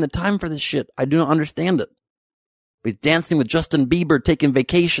does he find the time for this shit? I do not understand it. But he's dancing with Justin Bieber, taking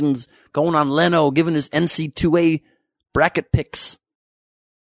vacations, going on Leno, giving his NC2A bracket picks,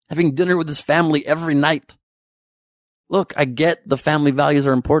 having dinner with his family every night. Look, I get the family values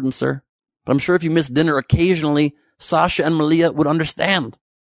are important, sir. But I'm sure if you miss dinner occasionally, Sasha and Malia would understand.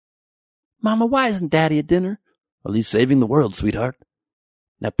 Mama, why isn't Daddy at dinner? Well, he's saving the world, sweetheart.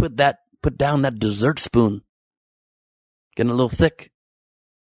 Now put down that dessert spoon. Getting a little thick.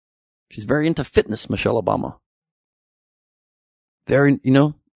 She's very into fitness, Michelle Obama. Very,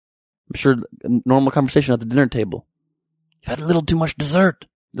 I'm sure a normal conversation at the dinner table. You've had a little too much dessert, a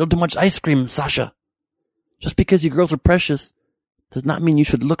little too much ice cream, Sasha. Just because you girls are precious does not mean you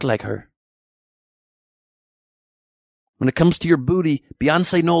should look like her. When it comes to your booty,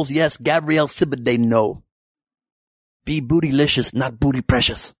 Beyonce knows yes, Gabrielle Sidibe no. Be bootylicious, not booty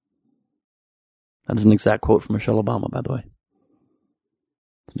precious. That is an exact quote from Michelle Obama, by the way.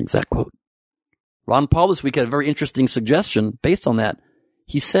 It's an exact quote. Ron Paul this week had a very interesting suggestion based on that.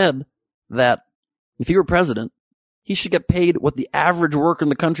 He said that if he were president, he should get paid what the average worker in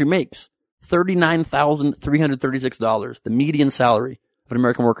the country makes. $39,336, the median salary of an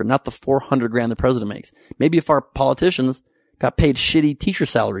American worker, not the $400,000 the president makes. Maybe if our politicians got paid shitty teacher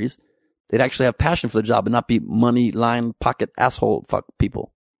salaries, they'd actually have passion for the job and not be money line pocket asshole fuck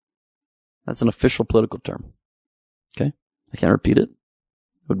people. That's an official political term. Okay? I can't repeat it.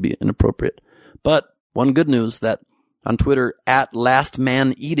 It would be inappropriate. But one good news that on Twitter,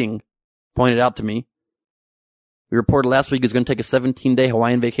 @LastManEating pointed out to me. We reported last week he's going to take a 17-day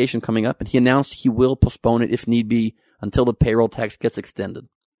Hawaiian vacation coming up, and he announced he will postpone it if need be until the payroll tax gets extended.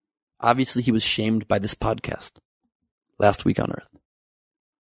 Obviously, he was shamed by this podcast. Last Week on Earth.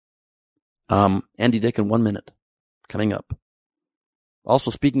 Andy Dick in 1 minute. Coming up. Also,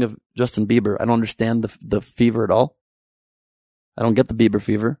 speaking of Justin Bieber, I don't understand the fever at all. I don't get the Bieber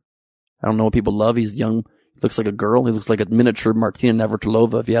fever. I don't know what people love. He's young. He looks like a girl. He looks like a miniature Martina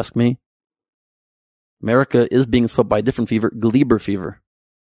Navratilova, if you ask me. America is being swept by a different fever, Gleber fever.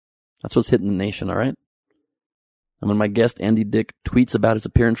 That's what's hitting the nation, all right? And when my guest, Andy Dick, tweets about his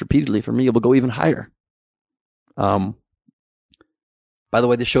appearance repeatedly, for me, it will go even higher. By the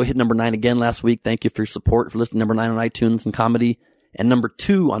way, this show hit number 9 again last week. Thank you for your support, for listening. Number 9 on iTunes and comedy, and number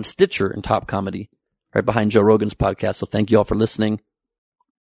 2 on Stitcher in top comedy, right behind Joe Rogan's podcast. So thank you all for listening.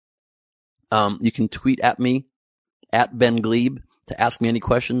 You can tweet at me, at Ben Glebe, to ask me any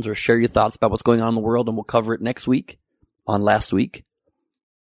questions or share your thoughts about what's going on in the world, and we'll cover it next week on Last Week.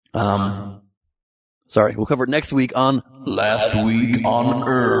 We'll cover it next week on Last Week on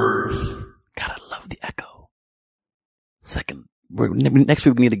Earth. God, I love the echo. Next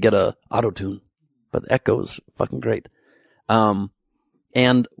week we need to get a auto-tune, but the echo is fucking great. And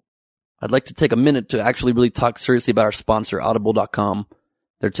I'd like to take a minute to actually really talk seriously about our sponsor, Audible.com.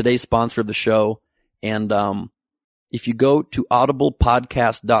 They're today's sponsor of the show. And if you go to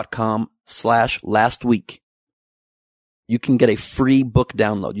audiblepodcast.com/lastweek, you can get a free book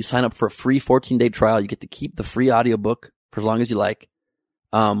download. You sign up for a free 14-day trial. You get to keep the free audiobook for as long as you like.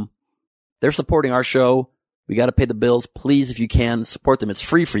 They're supporting our show. We got to pay the bills. Please, if you can, support them. It's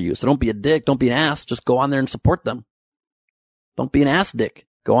free for you. So don't be a dick. Don't be an ass. Just go on there and support them. Don't be an ass dick.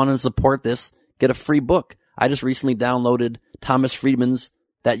 Go on and support this. Get a free book. I just recently downloaded Thomas Friedman's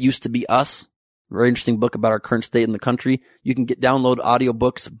That Used to Be Us. Very interesting book about our current state in the country. You can download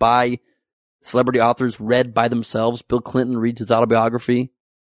audiobooks by celebrity authors read by themselves. Bill Clinton reads his autobiography.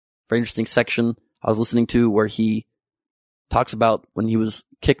 Very interesting section I was listening to where he talks about when he was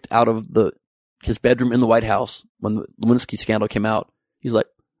kicked out of his bedroom in the White House when the Lewinsky scandal came out. He's like,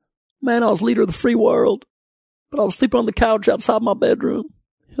 man, I was leader of the free world, but I was sleeping on the couch outside my bedroom.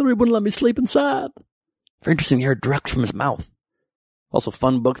 Hillary wouldn't let me sleep inside. Very interesting to hear it direct from his mouth. Also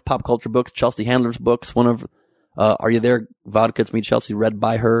fun books, pop culture books, Chelsea Handler's books. One of Are You There? Vodka to Meet Chelsea, read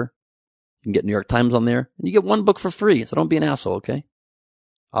by her. You can get New York Times on there. And you get one book for free, so don't be an asshole, okay?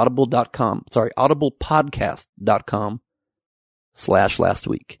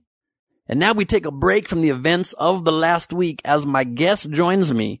 audiblepodcast.com/lastweek. And now we take a break from the events of the last week as my guest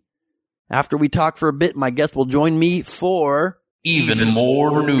joins me. After we talk for a bit, my guest will join me for even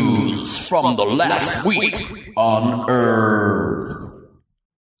more news from the last week on Earth.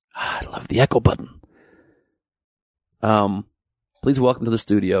 I love the echo button. Please welcome to the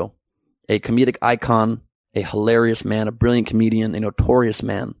studio a comedic icon, a hilarious man, a brilliant comedian, a notorious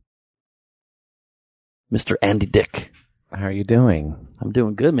man, Mr. Andy Dick. How are you doing? I'm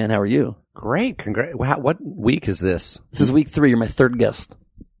doing good, man. How are you? Great. What week is this? This is week 3. You're my third guest.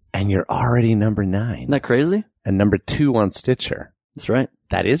 And you're already number 9. Isn't that crazy? And number 2 on Stitcher. That's right.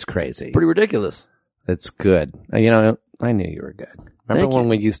 That is crazy. Pretty ridiculous. That's good. I knew you were good. Remember when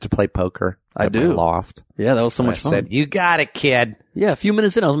we used to play poker? I do. My loft? Yeah, that was so much fun. I said, you got it, kid. Yeah, a few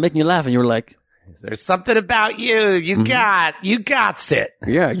minutes in, I was making you laugh, and you were like, there's something about you. You got it.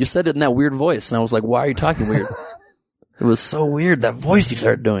 Yeah, you said it in that weird voice, and I was like, why are you talking weird? It was so weird, that voice you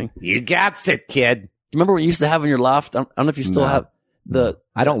started doing. You got it, kid. Do you remember what you used to have in your loft? I don't know if you still have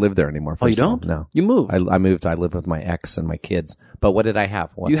I don't live there anymore. Oh, you don't? No. You moved? I moved. I live with my ex and my kids. But what did I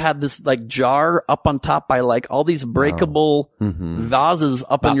have? What? You had this like jar up on top by like all these breakable vases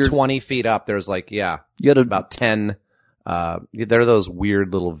up about in your 20 feet up. There's like, you had about 10. They're those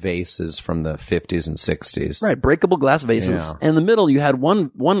weird little vases from the 50s and 60s. Right. Breakable glass vases. Yeah. And in the middle, you had one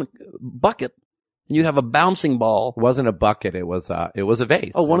bucket. And you have a bouncing ball. It wasn't a bucket. It was a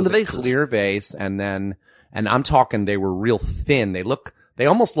vase. Oh, one of the vases. A clear vase. And I'm talking, they were real thin. They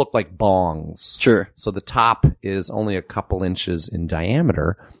almost look like bongs. Sure. So the top is only a couple inches in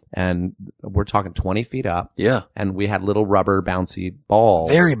diameter, and we're talking 20 feet up. Yeah. And we had little rubber bouncy balls.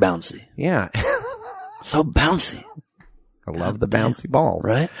 Very bouncy. Yeah. So bouncy. I love the bouncy balls.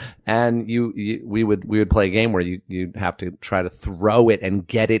 Right. And we would play a game where you'd have to try to throw it and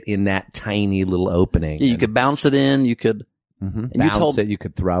get it in that tiny little opening. Yeah, you could bounce it in, you could and bounce it, you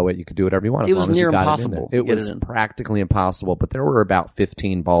could throw it, you could do whatever you want. It was near impossible. It was practically impossible, but there were about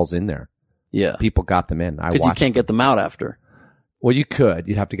 15 balls in there. Yeah. People got them in. Because you can't get them out after. Well, you could.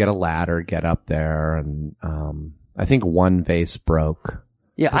 You'd have to get a ladder, get up there, and I think one vase broke.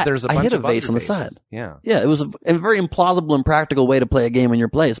 Yeah, there's a I bunch hit a of vase on the vases. side. Yeah. Yeah, it was a very implausible and practical way to play a game in your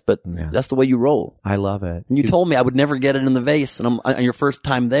place, but that's the way you roll. I love it. And you told me I would never get it in the vase and on your first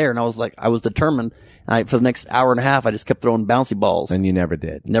time there, and I was like, I was determined. For the next hour and a half, I just kept throwing bouncy balls. And you never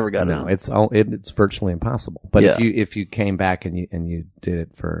did. Never got No, it. it's virtually impossible. But Yeah. if you came back and you did it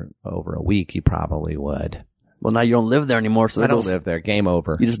for over a week, you probably would. Well, now you don't live there anymore, so I don't live there. Game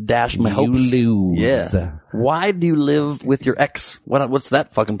over. You just dashed my You hopes. lose. Yeah. Why do you live with your ex? What's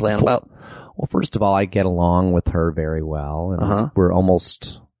that fucking plan about? Well, first of all, I get along with her very well, and we're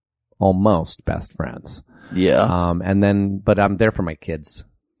almost best friends. Yeah. But I'm there for my kids.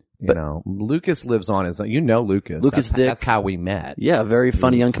 You know, Lucas lives on his own. You know Lucas. Lucas Dick. That's how we met. Yeah, very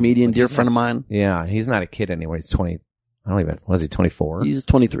funny young comedian, dear friend of mine. Yeah, he's not a kid anymore. He's 20. I don't even, was he 24? He's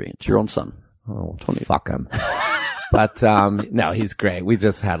 23. It's your own son. Oh, 20. Fuck him. But, no, he's great. We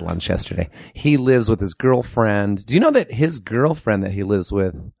just had lunch yesterday. He lives with his girlfriend. Do you know that his girlfriend that he lives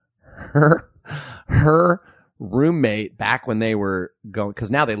with, her roommate back when they were going, cause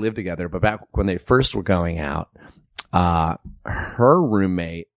now they live together, but back when they first were going out, her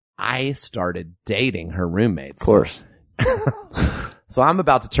roommate, I started dating her roommate. Of course. So I'm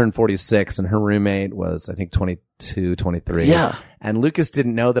about to turn 46 and her roommate was, I think, 22, 23. Yeah. And Lucas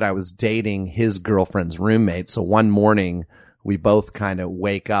didn't know that I was dating his girlfriend's roommate. So one morning we both kind of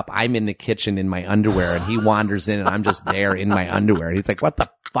wake up. I'm in the kitchen in my underwear and he wanders in and I'm just there in my underwear. And he's like, what the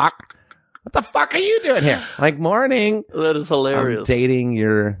fuck? What the fuck are you doing here? Like, morning. That is hilarious. I'm dating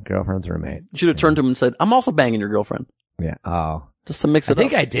your girlfriend's roommate. You should have turned to him and said, I'm also banging your girlfriend. Yeah. Oh. Just to mix it up. I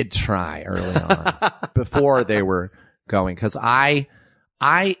think I did try early on before they were going because I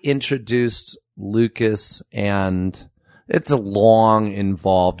introduced Lucas and it's a long,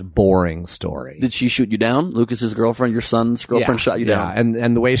 involved, boring story. Did she shoot you down? Lucas's girlfriend, your son's girlfriend shot you down?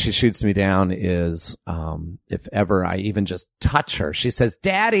 And the way she shoots me down is, if ever I even just touch her, she says,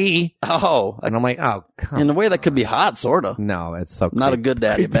 Daddy. Oh. And I'm like, oh, come in a way that could be hot, sort of. No, it's so not a good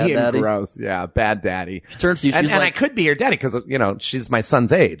daddy, bad daddy. Gross. Yeah, bad daddy. She turns to you, and I could be your daddy because, you know, she's my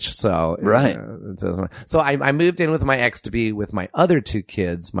son's age. So, right. So I moved in with my ex to be with my other two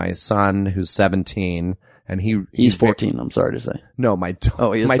kids, my son who's 17. And he's 14. I'm sorry to say. No, my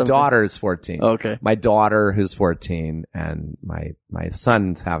daughter is 14. Okay. My daughter who's 14 and my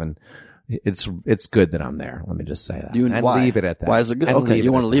son's having, it's good that I'm there. Let me just say that. And why? Leave it at that. Why is it good? Okay.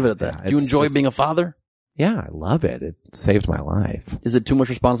 You want to leave it at that. Yeah, do you enjoy being a father? Yeah, I love it. It saved my life. Is it too much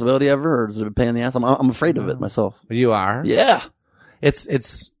responsibility ever or is it a pain in the ass? I'm afraid of it myself. You are? Yeah.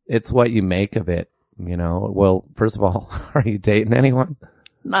 It's what you make of it, you know. Well, first of all, are you dating anyone?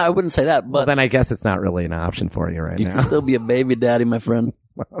 No, I wouldn't say that, but well, then I guess it's not really an option for you right now. You can still be a baby daddy, my friend.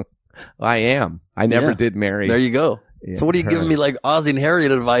 Well, I am. I never did marry. There you go. Yeah, so what are you giving me like Ozzie and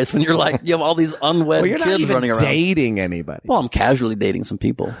Harriet advice when you're like, you have all these unwed you're kids not even running around? Dating anybody. Well, I'm casually dating some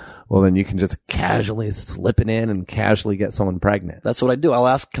people. Well, then you can just casually slip it in and casually get someone pregnant. That's what I do. I'll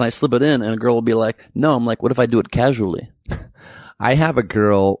ask, can I slip it in? And a girl will be like, no. I'm like, what if I do it casually? I have a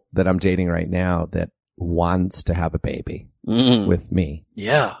girl that I'm dating right now that wants to have a baby with me.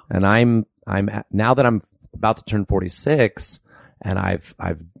 Yeah. And I'm now that I'm about to turn 46 and I've,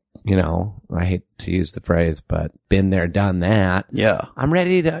 you know, I hate to use the phrase, but been there, done that. Yeah. I'm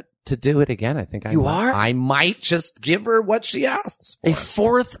ready to do it again. I think You are? I might just give her what she asks for. A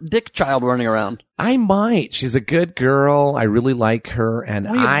fourth dick child running around. I might. She's a good girl. I really like her. And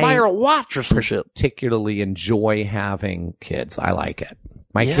you buy her a watch or some shit. Particularly enjoy having kids. I like it.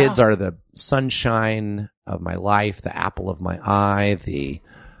 My kids are the sunshine of my life, the apple of my eye, the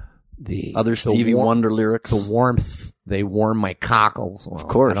other Stevie Wonder lyrics. The warmth. They warm my cockles. Well, of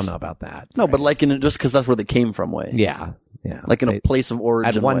course. I don't know about that. No, but like just because that's where they came from way. Yeah. Yeah. Like in a place of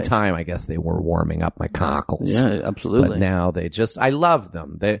origin. At one time, I guess they were warming up my cockles. Yeah, absolutely. But now I love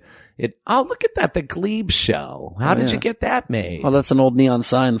them. Oh, look at that. The Glebe show. How did you get that made? Oh, that's an old neon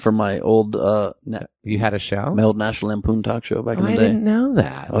sign for my old, you had a show? My old National Lampoon talk show back in the day. I didn't know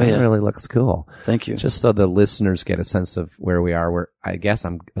that. Oh, that really looks cool. Thank you. Just so the listeners get a sense of where we are. I guess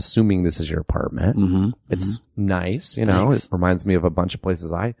I'm assuming this is your apartment. Mm-hmm. It's nice. You know, It reminds me of a bunch of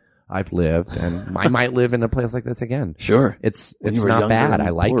places I've lived, and I might live in a place like this again. Sure. It's not bad. I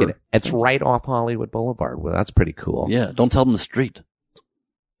like it. It's right off Hollywood Boulevard. Well, that's pretty cool. Yeah. Don't tell them the street.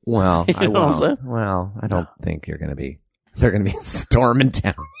 Well, I won't. Well, I don't think they're going to be storming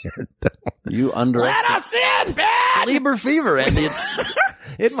down here. You underestimate. Let us in, man! Lieber fever, Andy.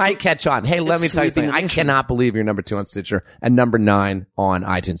 It might catch on. Hey, let me tell you something. I cannot believe you're number 2 on Stitcher and number 9 on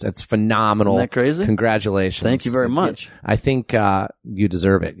iTunes. It's phenomenal. Isn't that crazy? Congratulations. Thank you very much. I think you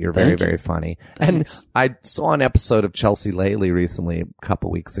deserve it. You're very, very funny. Thanks. And I saw an episode of Chelsea Lately recently, a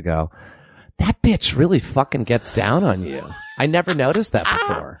couple weeks ago. That bitch really fucking gets down on you. I never noticed that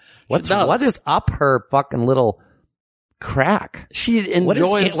before. What is up her fucking little crack? She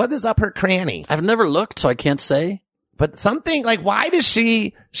enjoys. What is up her cranny? I've never looked, so I can't say. But something like, why does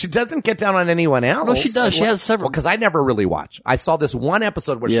she doesn't get down on anyone else? No, she does. She has several. Because I never really watch. I saw this one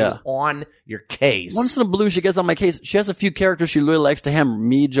episode where she was on your case. Once in a blue, she gets on my case. She has a few characters she really likes to hammer.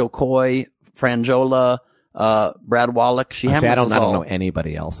 Me, Joe Coy, Frangiola, Brad Wallach. She hammers I don't us all. know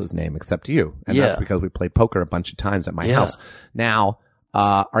anybody else's name except you. And Yeah. that's because we played poker a bunch of times at my Yeah. house. Now,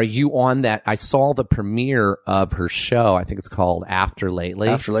 are you on that? I saw the premiere of her show. I think it's called After Lately.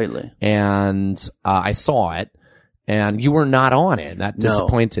 After Lately. And I saw it. And you were not on it. That No.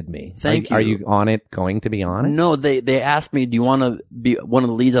 disappointed me. Thank you. Are you on it, going to be on it? No, they asked me, do you want to be one of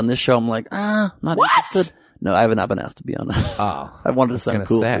the leads on this show? I'm like, not interested. No, I have not been asked to be on it. Oh. I wanted to sound gonna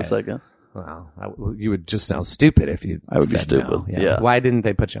cool say. for a second. Well, you would just sound stupid if you I would be said stupid. no. Yeah. Why didn't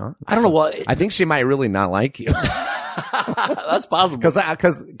they put you on? I don't know what. I think she might really not like you. That's possible.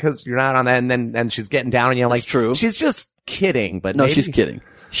 Because you're not on that, and then she's getting down on you. Like, true. She's just kidding, but No, maybe- she's kidding.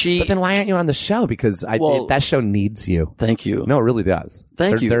 But then why aren't you on the show? Because that show needs you. Thank you. No, it really does.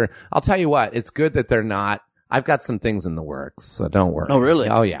 Thank you. I'll tell you what, it's good that they're not. I've got some things in the works, so don't worry. Oh, really?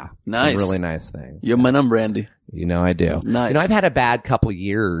 Oh, yeah. Nice. Some really nice things. You have my number, Andy. You know I do. Nice. You know, I've had a bad couple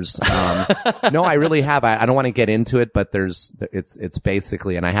years. No, I really have. I don't want to get into it, but it's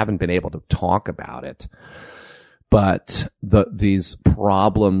basically, and I haven't been able to talk about it, but these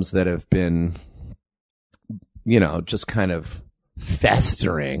problems that have been, just kind of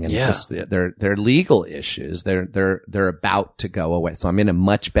festering, and just they're legal issues. They're about to go away. So I'm in a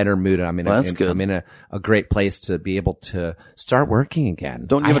much better mood. I'm in a great place to be able to start working again.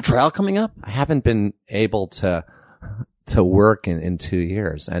 Don't you have a trial coming up? I haven't been able to work in 2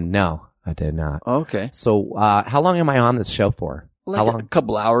 years, and no, I did not. Okay. So how long am I on this show for? Like how long? a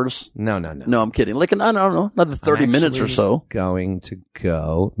couple hours. No. No, I'm kidding. Like, I don't know, another 30 minutes or so. Going to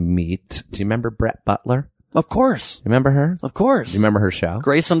go meet. Do you remember Brett Butler? Of course. Remember her? Of course. You remember her show?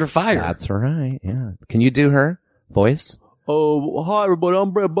 Grace Under Fire. That's right. Yeah. Can you do her voice? Oh, hi everybody.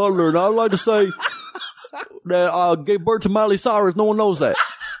 I'm Brett Butler, and I'd like to say that I gave birth to Miley Cyrus. No one knows that.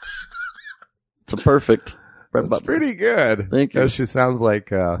 It's a perfect Brett Butler. Pretty good. Thank you. She sounds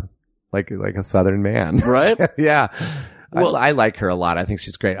like a Southern man, right? Yeah. Well, I like her a lot. I think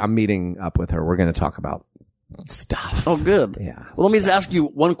she's great. I'm meeting up with her. We're going to talk about stuff. Oh, good. Yeah. Well, let me just ask you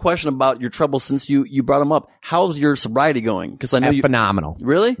one question about your troubles since you brought them up. How's your sobriety going? Because I know you phenomenal.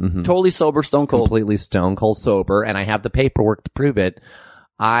 Really? Mm-hmm. Totally sober, stone cold. Completely stone cold sober, and I have the paperwork to prove it.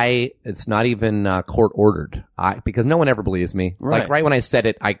 It's not even court ordered. Because no one ever believes me. Right. Like right when I said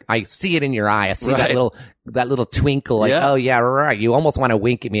it, I see it in your eye. I see that little twinkle. Like, Yeah. oh yeah, right. You almost want to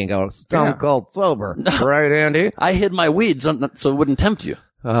wink at me and go, stone cold sober, right, Andy? I hid my weeds so it wouldn't tempt you.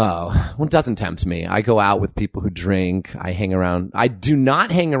 Oh, well, it doesn't tempt me. I go out with people who drink. I hang around. I do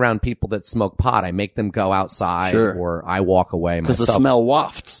not hang around people that smoke pot. I make them go outside, or I walk away myself. Because the smell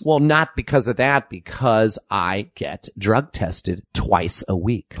wafts. Well, not because of that, because I get drug tested twice a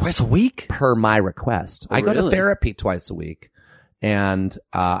week. Twice a week? Per my request. Oh, I go to really? therapy twice a week. And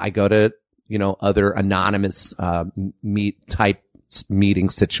I go to, other anonymous meeting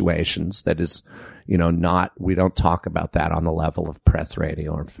situations that is, we don't talk about that on the level of press,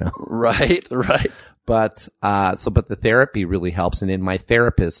 radio, or film. Right. But the therapy really helps. And in my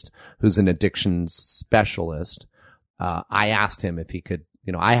therapist, who's an addiction specialist, I asked him if he could,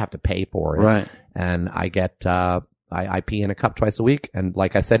 I have to pay for it. Right. And I get, I pee in a cup twice a week. And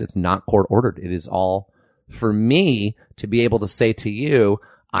like I said, it's not court ordered. It is all for me to be able to say to you,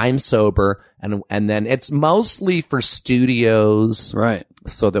 I'm sober. And then it's mostly for studios. Right.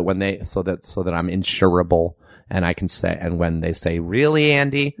 So that I'm insurable, and I can say, and when they say, really,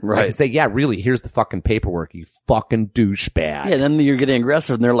 Andy? Right. I can say, yeah, really, here's the fucking paperwork, you fucking douchebag. Yeah, then you're getting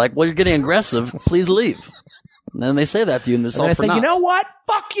aggressive, and they're like, well, you're getting aggressive, please leave. And then they say that to you, and it's all I for say, naught. you know what?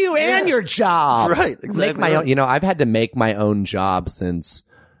 Fuck you and your job. That's right, exactly. Make my own, I've had to make my own job since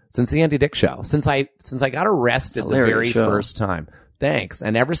the Andy Dick Show, since I got arrested Hilarious the very show. first time. Thanks.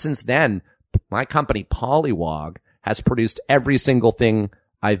 And ever since then, my company, Polywog, has produced every single thing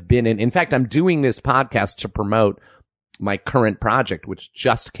I've been in. In fact, I'm doing this podcast to promote my current project, which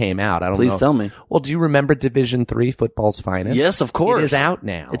just came out. I don't know. Please tell me. Well, do you remember Division III, Football's Finest? Yes, of course. It is out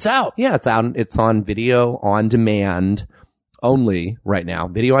now. It's out. Yeah, it's out. It's on video on demand only right now.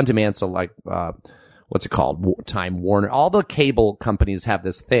 Video on demand. So like, what's it called? Time Warner. All the cable companies have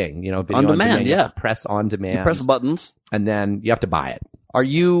this thing, video On demand, You yeah. have to press on demand. You press buttons. And then you have to buy it. Are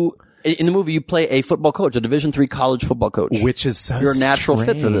you, in the movie, you play a football coach, a Division III college football coach. Which is so You're a natural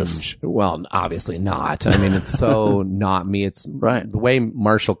fit for this. strange. Well, obviously not. I mean, it's so not me. It's Right. the way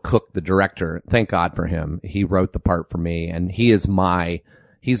Marshall Cook, the director, thank God for him. He wrote the part for me, and he is my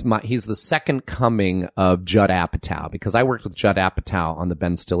He's the second coming of Judd Apatow, because I worked with Judd Apatow on the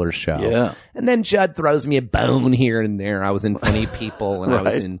Ben Stiller show. Yeah. And then Judd throws me a bone here and there. I was in Funny People and I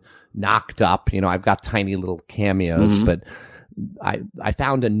was in Knocked Up. You know, I've got tiny little cameos, but I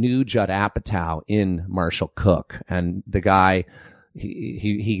found a new Judd Apatow in Marshall Cook, and the guy,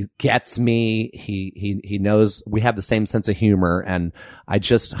 he gets me. He knows we have the same sense of humor, and I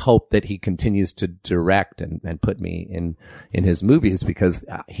just hope that he continues to direct and put me in his movies, because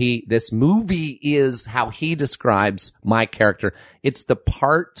this movie is how he describes my character. It's the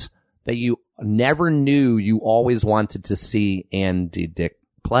part that you never knew you always wanted to see Andy Dick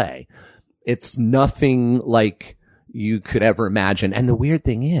play. It's nothing like you could ever imagine. And the weird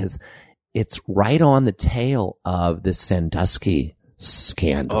thing is, it's right on the tail of the Sandusky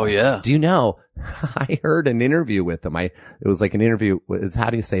scandal. Oh, yeah. Do you know, I heard an interview with him. It was like an interview with, how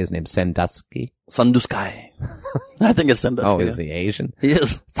do you say his name? Sandusky? Sandusky. I think it's Sandusky. Oh, is he Asian? He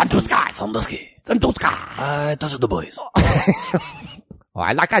is. Sandusky. I touch the boys. Oh,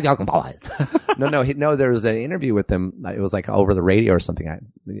 I like young boys. No, there was an interview with him. It was like over the radio or something. I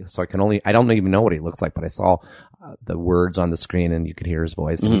don't even know what he looks like, but I saw the words on the screen and you could hear his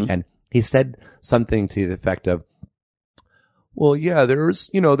voice. And he said something to the effect of, well, yeah, there was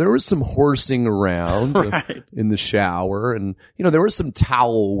some horsing around in the shower, and, there was some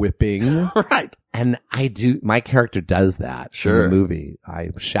towel whipping. Right. And my character does that in the movie. I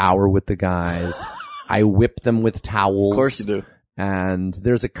shower with the guys. I whip them with towels. Of course you do. And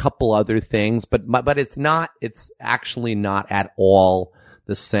there's a couple other things, but it's actually not at all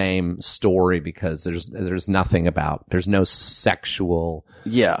the same story, because there's no sexual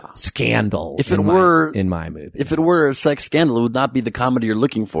scandal in my movie. If it were a sex scandal, it would not be the comedy you're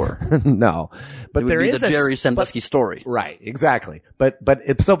looking for. No, but it would there be is the Jerry Sandusky story. Right, exactly. But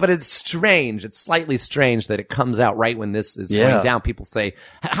it's strange. It's slightly strange that it comes out right when this is going down. People say,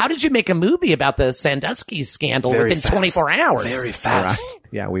 how did you make a movie about the Sandusky scandal Very within fast. 24 hours? Very fast. Right?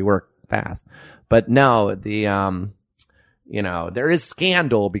 Yeah, we work fast. But no, there is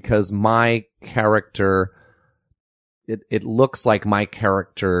scandal because my character, it looks like my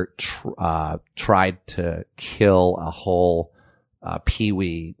character tried to kill a whole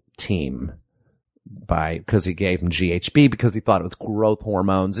Pee-wee team because he gave him GHB because he thought it was growth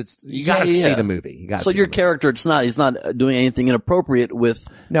hormones. You got to see the movie. Your character, he's not doing anything inappropriate with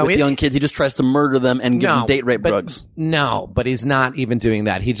young kids. He just tries to murder them and give them date rape drugs. No, but he's not even doing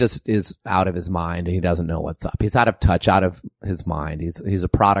that. He just is out of his mind and he doesn't know what's up. He's out of touch, out of his mind. He's a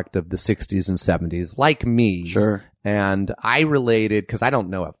product of the 60s and 70s, like me. Sure. And I related, because I don't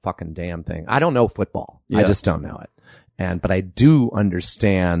know a fucking damn thing. I don't know football. I just don't know it. But I do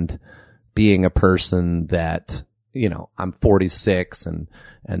understand being a person that, I'm 46 and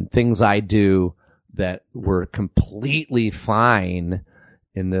things I do that were completely fine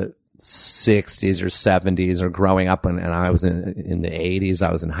in the 60s or 70s or growing up and I was in the 80s.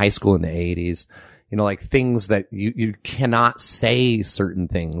 I was in high school in the 80s. Like things that you cannot say certain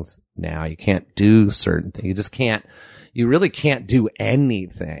things now. You can't do certain things. You really can't do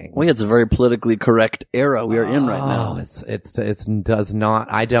anything. Well, it's a very politically correct era we are in right now. It does not,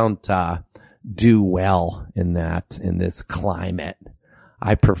 I don't, do well in this climate.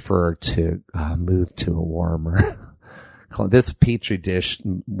 I prefer to, move to a warmer, this petri dish,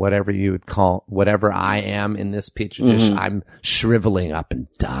 whatever you would call, whatever I am in this petri dish, I'm shriveling up and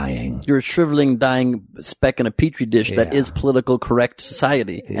dying. You're a shriveling, dying speck in a petri dish that is political correct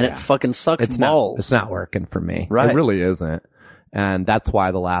society. And it fucking sucks balls. It's not working for me. Right. It really isn't. And that's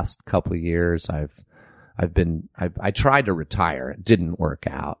why the last couple of years I tried to retire. It didn't work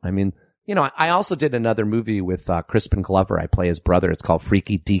out. I mean, I also did another movie with Crispin Glover. I play his brother. It's called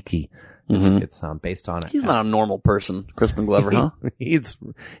Freaky Deaky. It's based on it. He's not a normal person, Crispin Glover, huh?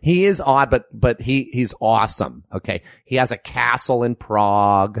 He is odd, but he's awesome. Okay. He has a castle in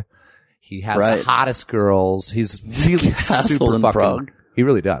Prague. He has the hottest girls. He's really super fucking Prague. He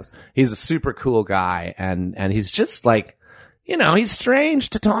really does. He's a super cool guy and he's just like, he's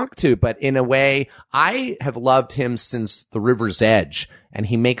strange to talk to, but in a way, I have loved him since The River's Edge, and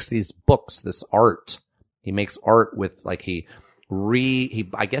he makes these books, this art. He makes art with I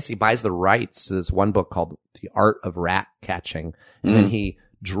guess he buys the rights to this one book called The Art of Rat Catching, and then he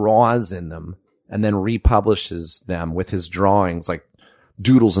draws in them and then republishes them with his drawings, like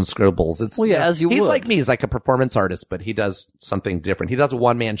doodles and scribbles. He's like me. He's like a performance artist, but he does something different. He does a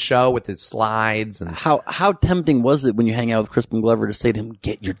one-man show with his slides. And how tempting was it when you hang out with Crispin Glover to say to him,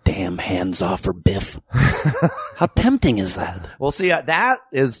 "Get your damn hands off her, Biff"? How tempting is that? Well, see,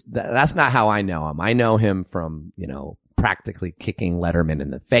 that's not how I know him. I know him from, practically kicking Letterman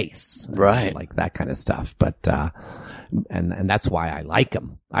in the face. Right. Like that kind of stuff. But, and that's why I like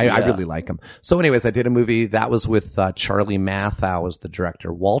him. I Yeah. really like him. So anyways, I did a movie that was with, Charlie Matthau as the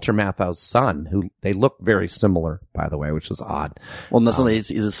director, Walter Matthau's son, who they look very similar, by the way, which was odd. Well, that's not, he's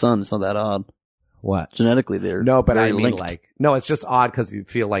his son. It's not that odd. What? Genetically, they're No, but very I mean, linked. like, no, it's just odd because you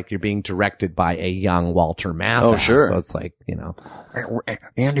feel like you're being directed by a young Walter Matthau. Oh, sure. So it's like, you know.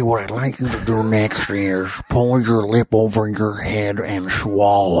 Andy, what I'd like you to do next is pull your lip over your head and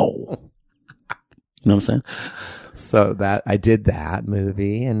swallow. You know what I'm saying? So that I did that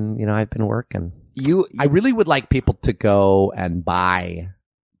movie, and you know I've been working. You I really would like people to go and buy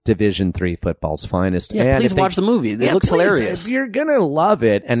Division III Football's Finest. Yeah, and please if they- watch the movie. It Yeah, looks please. hilarious. You're gonna love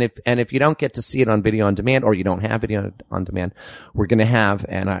it, and if you don't get to see it on video on demand, or you don't have video on demand, we're gonna have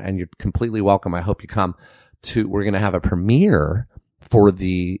and you're completely welcome. I hope you come to. We're gonna have a premiere for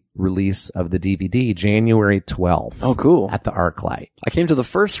the release of the DVD January 12th. Oh, cool. At the ArcLight. I came to the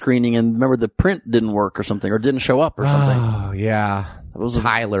first screening and remember the print didn't work or something, or didn't show up or something. Oh yeah, It was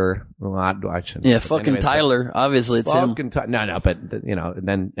Tyler. Well, I shouldn't. Yeah, but fucking anyways, Tyler. Obviously, it's him. fucking no, but you know,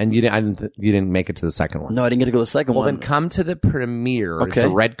 and you didn't make it to the second one. No, I didn't get to go to the second Well, one. then come to the premiere. It's Okay. a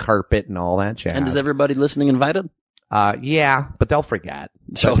red carpet and all that jazz. And is everybody listening invited? Yeah, but they'll forget.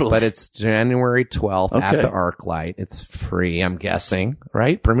 Totally. But it's January 12th at Okay. the ArcLight. It's free, I'm guessing,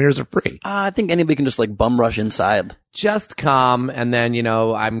 right? Premieres are free. I think anybody can just like bum rush inside. Just come, and then, you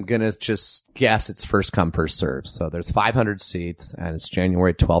know, I'm going to just guess it's first come, first serve. So there's 500 seats, and it's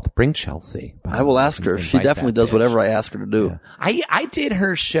January 12th. Bring Chelsea. I will ask her. She Invite definitely that does bitch. whatever I ask her to do. I did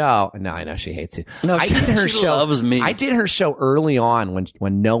her show. No, I know she hates you. No, I did her she show. loves me. I did her show early on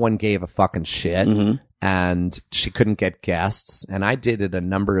when no one gave a fucking shit, and she couldn't get guests. And I did it a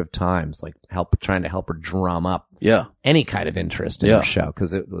number of times, like trying to help her drum up Yeah. any kind of interest in Yeah. her show,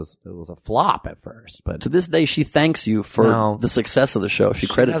 because it was a flop at first. But To this day, she thanks you for No. the success of the show. She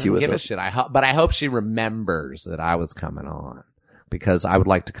credits doesn't you with give a it. shit. But I hope she remembers that I was coming on, because I would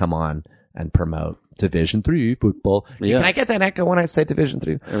like to come on and promote Division III football. Yeah. Can I get that echo when I say Division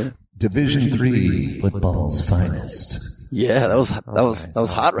III? Division III football's finest. Yeah, that was nice.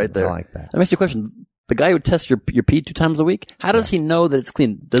 hot right there. I like that. Let me ask you a question. The guy who tests your pee 2 times a week, how does he know that it's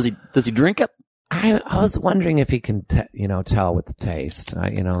clean? Does he drink it? I was wondering if he can, tell with the taste.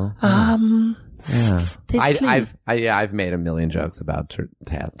 Yeah. Tastes clean. I've made a million jokes about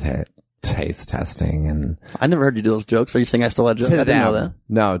taste testing, and I never heard you do those jokes. Are you saying I stole that joke? I didn't know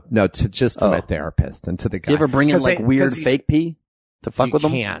that. No, to my therapist and to the guy. Do you ever bring in 'Cause like they- weird 'cause fake pee to fuck you with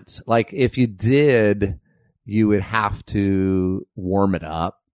them? can't. Like, if you did, you would have to warm it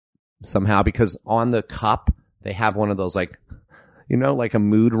up somehow, because on the cup they have one of those, like, like a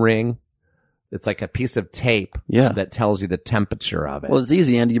mood ring. It's like a piece of tape that tells you the temperature of it. Well, it's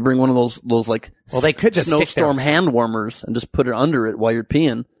easy, Andy. You bring one of those like Well, they could just stick snowstorm hand warmers and just put it under it while you're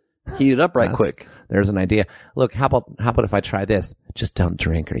peeing. Heat it up right quick. There's an idea. Look, how about if I try this? Just don't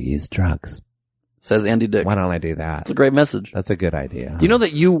drink or use drugs. Says Andy Dick. Why don't I do that? That's a great message. That's a good idea. Do you know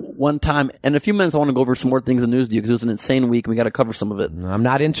that you one time, in a few minutes I want to go over some more things in news to you because it was an insane week and we got to cover some of it. I'm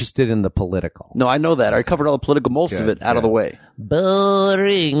not interested in the political. No, I know that. I covered all the political, most of it out of the way.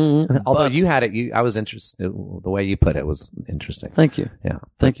 Boring. Although you had it, I was interested. The way you put it was interesting. Thank you. Yeah.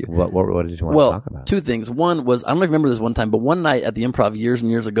 Thank you. What did you want Well, to talk about? 2 things. One was, I don't know if you remember this one time, but one night at the Improv years and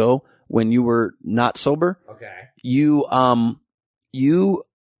years ago when you were not sober, you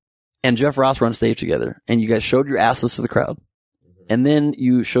and Jeff Ross were on stage together and you guys showed your asses to the crowd. And then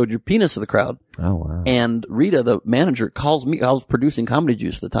you showed your penis to the crowd. Oh, wow. And Rita, the manager, calls me. I was producing Comedy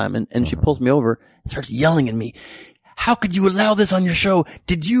Juice at the time, and she pulls me over and starts yelling at me. How could you allow this on your show?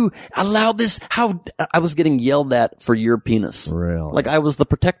 Did you allow this? How? I was getting yelled at for your penis. Really? Like I was the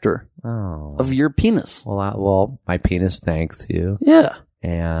protector of your penis. Well, my penis thanks you. Yeah.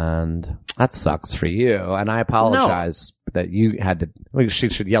 And that sucks for you. And I apologize that you had to. Well, she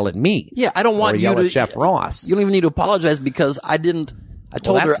should yell at me. Yeah, I don't want or you yell to at Jeff Ross. You don't even need to apologize because I didn't. I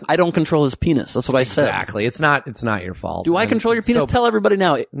told her I don't control his penis. That's what I said. Exactly. It's not your fault. Do I control your penis? Tell everybody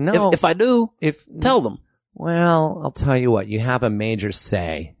now. No. If I do, tell them. Well, I'll tell you what. You have a major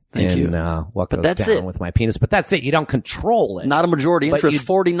say in what goes down with my penis, but that's it. You don't control it. Not a majority interest.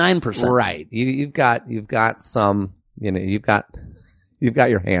 49%. Right. You've got some. You've got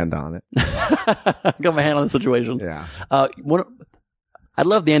your hand on it. I got my hand on the situation. Yeah. I I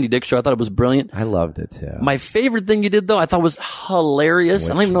loved the Andy Dick Show. I thought it was brilliant. I loved it too. My favorite thing you did, though, I thought was hilarious.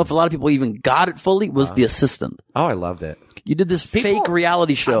 I don't even know if a lot of people even got it fully, was The Assistant. Oh, I loved it. You did this fake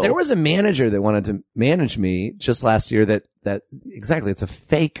reality show. There was a manager that wanted to manage me just last year that exactly, it's a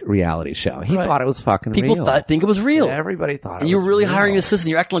fake reality show. He thought it was fucking real. People think it was real. Yeah, everybody thought it was And you were really real. hiring an assistant.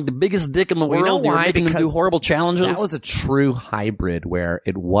 You're acting like the biggest dick in the world. You know why? You're making them Because do horrible challenges. That was a true hybrid where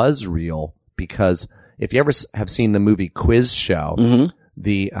it was real, because if you ever have seen the movie Quiz Show,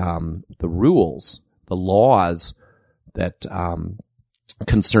 the rules, the laws that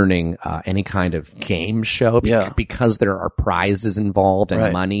concerning any kind of game show, because there are prizes involved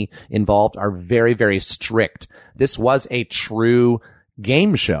and money involved, are very, very strict. This was a true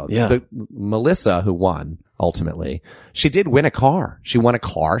game show. Melissa, who won ultimately, she did win a car. She won a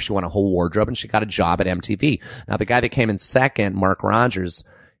car, she won a whole wardrobe, and she got a job at MTV. Now, the guy that came in second, Mark Rogers,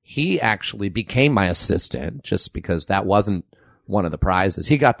 he actually became my assistant just because that wasn't one of the prizes.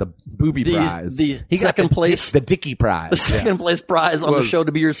 He got the booby prize. He got the Dickie prize. The second place prize on the show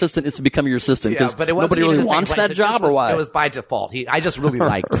to be your assistant is to become your assistant, because but it wasn't nobody really even the same wants place. that job, or why? It was by default. I just really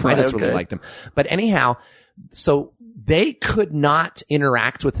liked him. I just really liked him. But anyhow, so they could not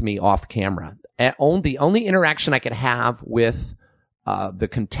interact with me off camera. The only interaction I could have with the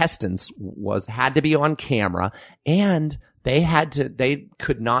contestants had to be on camera, and they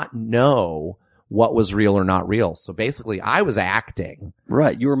could not know what was real or not real. So basically, I was acting.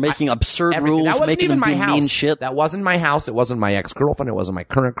 Right. You were making absurd rules, that wasn't making even them my do house. mean shit. That wasn't my house. It wasn't my ex-girlfriend. It wasn't my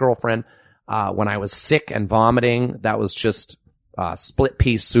current girlfriend. When I was sick and vomiting, that was just split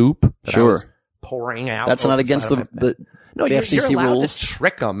pea soup that I was pouring out. That's not against the no, the you're FCC allowed rules. to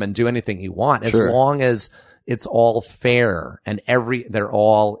trick them and do anything you want, as long as it's all fair and they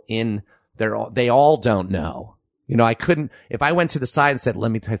all don't know. You know, I couldn't, if I went to the side and said,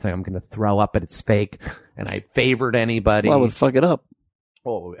 let me tell you something, I'm going to throw up, but it's fake, and I favored anybody. Well, I would fuck it up.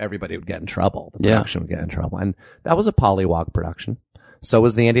 Oh, everybody would get in trouble. The production would get in trouble. And that was a Pollywog production. So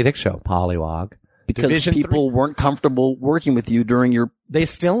was the Andy Dick Show, Pollywog. Because Division people weren't comfortable working with you during your... They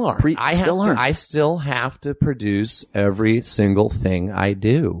still aren't. I still have to produce every single thing I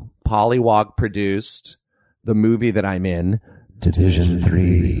do. Pollywog produced the movie that I'm in, Division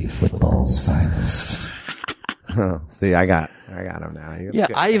 3, Football's Finest. See, I got him now.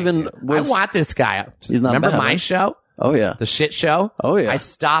 I want this guy. He's not Remember bad, my right? show? Oh, yeah. The shit show? Oh, yeah. I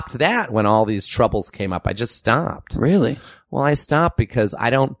stopped that when all these troubles came up. I just stopped. Really? Well, I stopped because I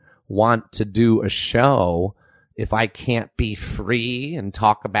don't want to do a show if I can't be free and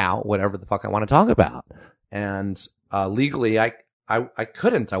talk about whatever the fuck I want to talk about. And legally, I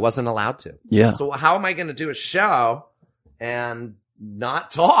couldn't. I wasn't allowed to. Yeah. So how am I going to do a show and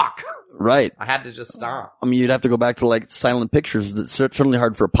not talk? Right. I had to just stop. I mean, you'd have to go back to like silent pictures. That's certainly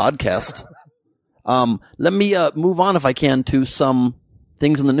hard for a podcast. Let me move on, if I can, to some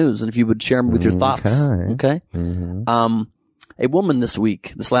things in the news, and if you would share them with your thoughts. Okay. Mm-hmm. A woman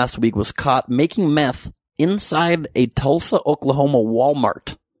this last week was caught making meth inside a Tulsa, Oklahoma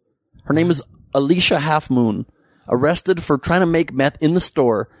Walmart. Her name is Alicia Half Moon, arrested for trying to make meth in the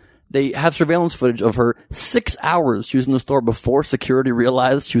store. They have surveillance footage of her 6 hours she was in the store before security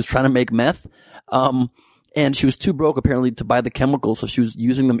realized she was trying to make meth. And she was too broke apparently to buy the chemicals, so she was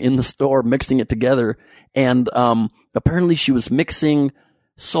using them in the store, mixing it together. And apparently she was mixing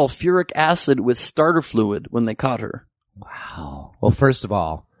sulfuric acid with starter fluid when they caught her. Wow. Well, first of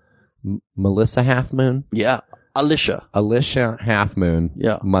all, Melissa Half Moon? Yeah. Alicia Half Moon.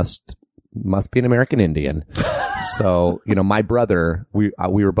 Yeah. Must be an American Indian. So, you know, my brother, we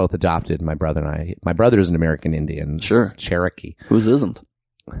were both adopted, my brother and I. My brother is an American Indian. Sure. Cherokee. Whose isn't?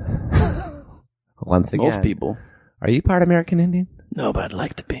 Once again. Most people. Are you part American Indian? No, but I'd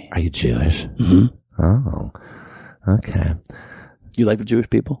like to be. Are you Jewish? Mm-hmm. Oh. Okay. You like the Jewish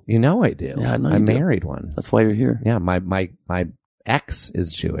people? You know I do. Yeah, I know I you do. married one. That's why you're here. Yeah, my ex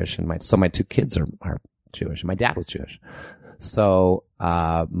is Jewish, and my two kids are Jewish, and my dad was Jewish. So,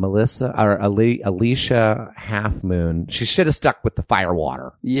 Alicia Half Moon, she should have stuck with the fire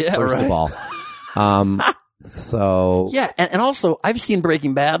water. Yeah, first right. of all. So. Yeah, and also, I've seen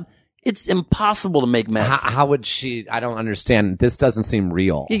Breaking Bad. It's impossible to make meth. How would she? I don't understand. This doesn't seem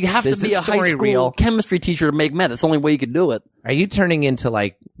real. You have to be a high school chemistry teacher to make meth. It's the only way you could do it. Are you turning into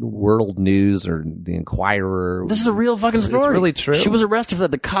like World News or the Inquirer? This is a real fucking story. It's really true. She was arrested for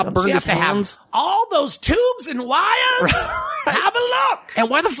that. The cop burned his hands. All those tubes and wires. Have a look. And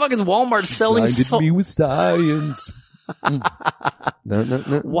why the fuck is Walmart selling? Me with science. No.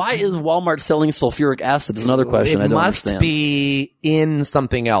 Why is Walmart selling sulfuric acid? Is another question I don't understand. It must be in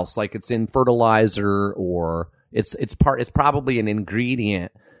something else, like it's in fertilizer, or it's probably an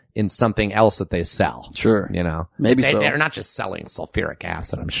ingredient in something else that they sell. Sure. You know, Maybe so. They're not just selling sulfuric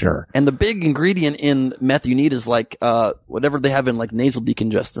acid, I'm sure. And the big ingredient in meth you need is like, whatever they have in like nasal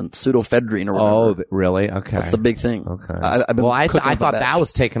decongestant, pseudoephedrine or whatever. Oh, really? Okay. That's the big thing. Okay. I thought that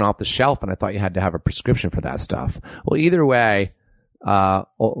was taken off the shelf, and I thought you had to have a prescription for that stuff. Well, either way,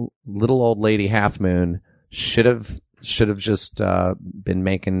 little old lady Half Moon should have just been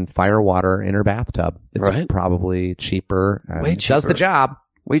making fire water in her bathtub. It's probably cheaper. Way cheaper. Does the job.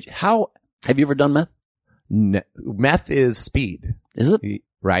 Wait, how have you ever done meth? Meth is speed. Is it?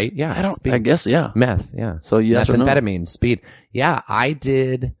 Right? Yeah. I guess, yeah. Meth, yeah. So yes or no? Methamphetamine, speed. Yeah, I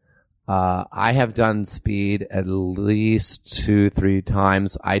did. I have done speed at least 2-3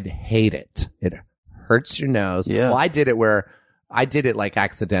 times. I'd hate it. It hurts your nose. Yeah. Well, I did it like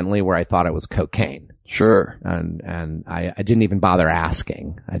accidentally where I thought it was cocaine. Sure. And I didn't even bother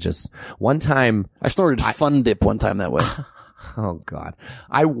asking. One time. I snorted Fun Dip one time that way. Oh God.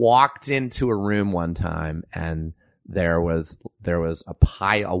 I walked into a room one time and there was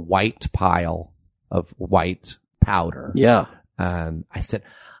a white pile of white powder. Yeah. And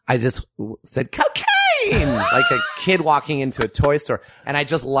I just said cocaine like a kid walking into a toy store. And I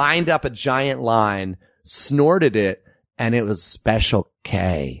just lined up a giant line, snorted it, and it was Special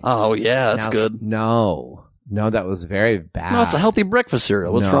K. Oh yeah, that's good. No, that was very bad. No, it's a healthy breakfast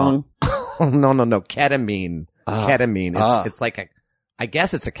cereal. What's wrong? No. Ketamine. Ketamine. It's like I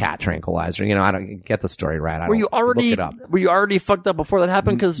guess it's a cat tranquilizer. You know, I don't get the story right. Were you already fucked up before that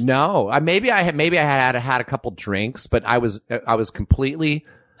happened? Because no, maybe I had a couple drinks, but I was completely.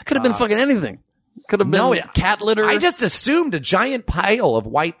 It could have been fucking anything. Could have been cat litter. I just assumed a giant pile of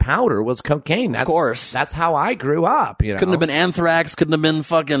white powder was cocaine. Of course. That's how I grew up, you know. Couldn't have been anthrax. Couldn't have been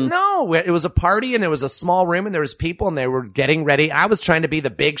fucking... No, it was a party and there was a small room and there was people and they were getting ready. I was trying to be the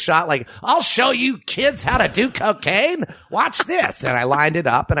big shot, like, I'll show you kids how to do cocaine. Watch this. And I lined it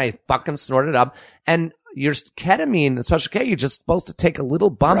up and I fucking snorted it up. And your ketamine, especially K, you're just supposed to take a little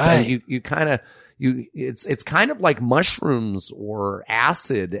bump and you kind of... it's kind of like mushrooms or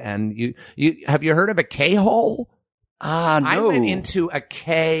acid. And you have you heard of a K-hole? No. I went into a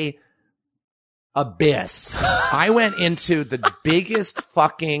K abyss. I went into the biggest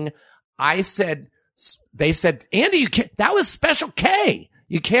fucking, they said, Andy, you can't, that was Special K.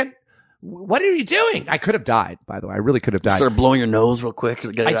 You can't, what are you doing? I could have died, by the way. I really could have died. Start blowing your nose real quick.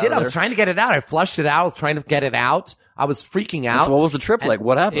 To get it I out did. Of I was trying to get it out. I flushed it out. I was trying to get it out. I was freaking out. So what was the trip like?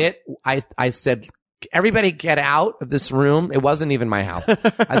 What happened? I said, everybody get out of this room. It wasn't even my house.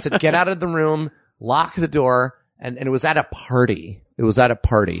 I said, get out of the room, lock the door. And it was at a party.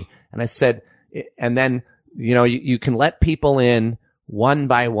 And I said, and then, you know, you can let people in one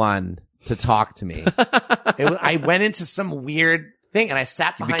by one to talk to me. I went into some weird thing and I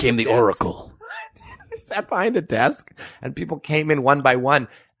sat behind became the oracle. I sat behind a desk and people came in one by one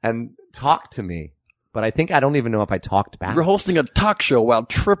and talked to me. But I don't even know if I talked back. You were hosting a talk show while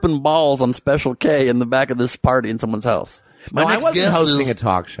tripping balls on Special K in the back of this party in someone's house. I wasn't hosting a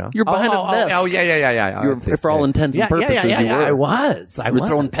talk show. You're behind a desk. Oh, yeah. You're, for all intents and purposes, you were. I was. You were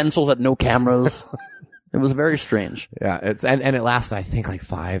throwing pencils at no cameras. It was very strange. Yeah, and it lasted, I think, like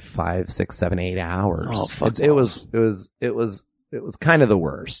 5, 6, 7, 8 hours. Oh, fuck. It was kind of the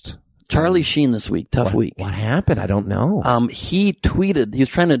worst. Charlie Sheen this week. Tough week. What happened? I don't know. He tweeted, he was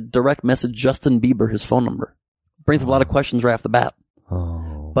trying to direct message Justin Bieber his phone number. Brings up a lot of questions right off the bat.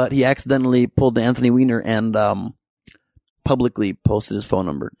 Oh. But he accidentally pulled the Anthony Weiner and, publicly posted his phone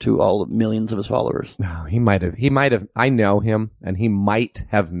number to all millions of his followers. No, he might have, I know him and he might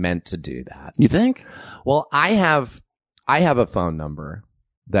have meant to do that. You think? Well, I have a phone number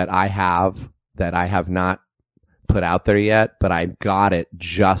that I have not put out there yet, but I got it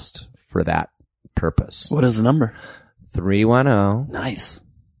just for that purpose. What is the number? 310. Nice.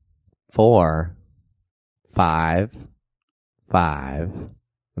 455.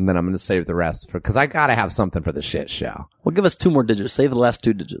 And then I'm going to save the rest because I got to have something for the shit show. Well, give us 2 more digits. Save the last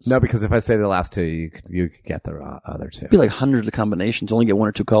 2 digits. No, because if I say the last 2, you could get the other 2. It'd be like hundreds of combinations. Only get 1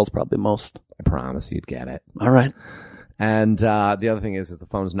 or 2 calls, probably most. I promise you'd get it. All right. And the other thing is the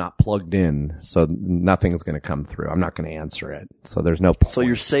phone's not plugged in, so nothing's going to come through. I'm not going to answer it, so there's no point. So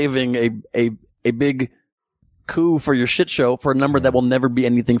you're saving a big coup for your shit show for a number that will never be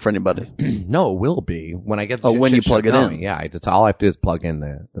anything for anybody. No, it will be when I get the when you plug it in. Yeah, all I have to do is plug in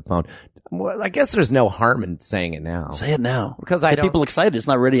the phone. Well, I guess there's no harm in saying it now. Say it now. Because Get people excited. It's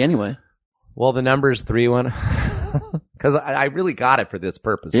not ready anyway. Well, the number is 310. Because I really got it for this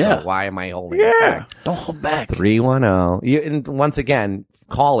purpose. Yeah. So why am I holding it back? Don't hold back. 310. And once again,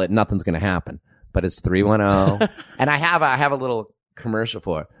 call it. Nothing's going to happen. But it's 310. And I have a little commercial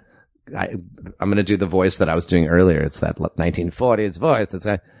for it. I'm going to do the voice that I was doing earlier. It's that 1940s voice.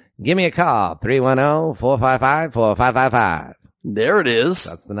 give me a call. 310-455-4555. There it is.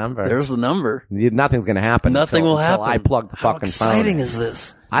 That's the number. There's the number. Nothing's going to happen. Nothing will happen. Until I plug the fucking phone. How exciting is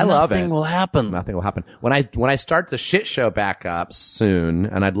this? I love it. Nothing will happen. Nothing will happen. When I start the shit show back up soon,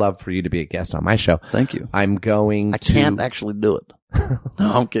 and I'd love for you to be a guest on my show. Thank you. I'm going to... I can't actually do it.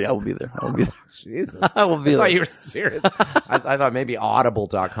 No, I'm kidding. I will be there. Jesus. I will be I there. thought you were serious. I thought maybe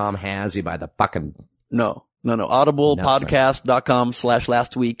audible.com has you by the fucking... No.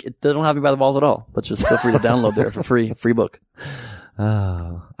 Audiblepodcast.com/last week. They don't have you by the balls at all, but just feel free to download there for free. Free book.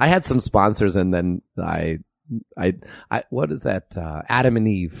 I had some sponsors, and then I what is that?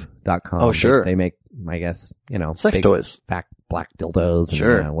 AdamandEve.com. Oh, sure. They make, I guess, sex toys. Fat black dildos. And,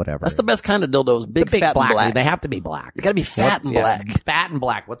 sure. Whatever. That's the best kind of dildos. Big, fat, black. and black. They have to be black. They gotta be fat and black. Fat and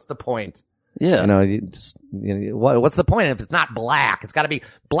black. What's the point? Yeah. What's the point if it's not black? It's gotta be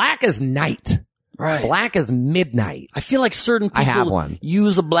black as night. Right. Black as midnight. I feel like certain people I have one.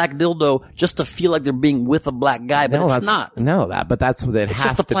 use a black dildo just to feel like they're being with a black guy, but it's not. No, but that's what it It's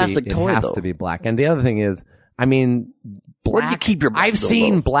has just a to plastic be. toy, it has though. to be black. And the other thing is, black, where do you keep your black I've dildo?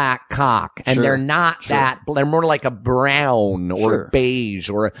 seen black cock, and Sure. they're not Sure. that. They're more like a brown or Sure. a beige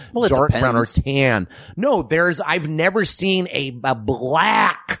or a Well, it dark brown or depends. tan. No, I've never seen a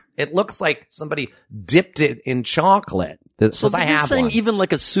black. It looks like somebody dipped it in chocolate. So I you're have saying one. even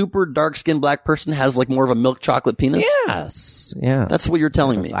like a super dark-skinned black person has like more of a milk chocolate penis? Yes. Yeah. That's what you're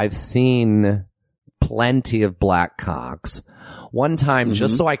telling me. I've seen plenty of black cocks. One time,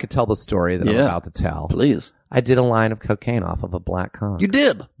 just so I could tell the story that I'm about to tell, Please. I did a line of cocaine off of a black cock. You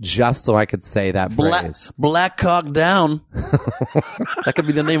did. Just so I could say that phrase. Black cock down. That could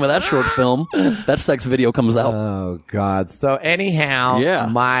be the name of that short film. That sex video comes out. Oh God. So anyhow,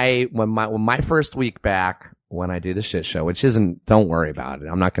 Yeah. when my first week back, when I do the shit show, which isn't, don't worry about it.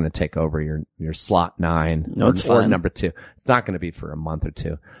 I'm not going to take over your slot 9 No, it's or fine. number 2. It's not going to be for a month or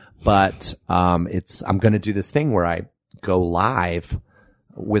two, but, I'm going to do this thing where I go live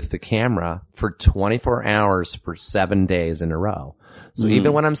with the camera for 24 hours for 7 days in a row. So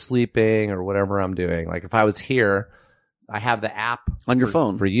even when I'm sleeping or whatever I'm doing, like if I was here, I have the app on your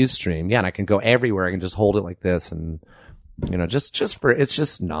phone for Ustream. Yeah. And I can go everywhere. I can just hold it like this and, it's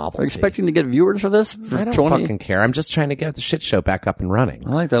just novelty. Are you expecting to get viewers for this? For I don't 20? fucking care. I'm just trying to get the shit show back up and running.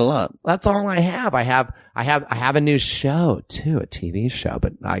 I like that a lot. That's all I have. I have a new show too, a TV show,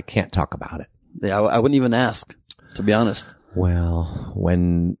 but I can't talk about it. Yeah, I wouldn't even ask, to be honest. Well,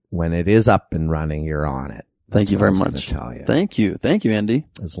 when it is up and running, you're on it. Thank you That's very what I was much. gonna tell you. Thank you, Andy.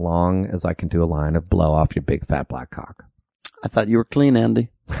 As long as I can do a line of blow off your big fat black cock. I thought you were clean,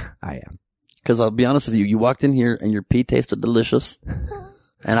 Andy. I am. Because I'll be honest with you, you walked in here and your pee tasted delicious,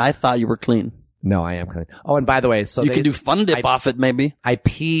 and I thought you were clean. No, I am clean. Oh, and by the way, so you can do fun dip off it, maybe. I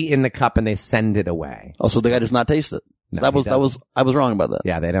pee in the cup and they send it away. Oh, so the guy does not taste it. No, I was wrong about that.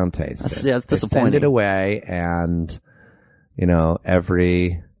 Yeah, they don't taste That's it. that's They disappointing. send it away, and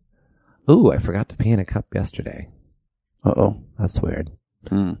I forgot to pee in a cup yesterday. Uh-oh. That's weird.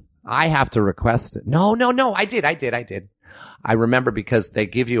 Hmm. I have to request it. No, I did. I remember because they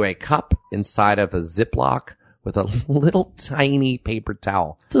give you a cup inside of a Ziploc with a little tiny paper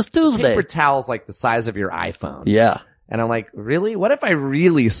towel. It's Tuesday. Paper towel's like the size of your iPhone. Yeah. And I'm like, really? What if I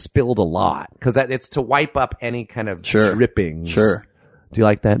really spilled a lot? Because it's to wipe up any kind of drippings. Sure. Do you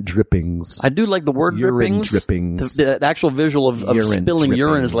like that? Drippings. I do like the word Urine drippings. drippings. The actual visual of Urine spilling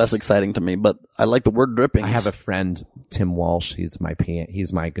urine drippings. is less exciting to me, but I like the word drippings. I have a friend, Tim Walsh. He's my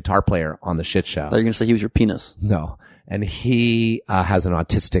guitar player on the shit show. I thought you were going to say he was your penis. No. And he has an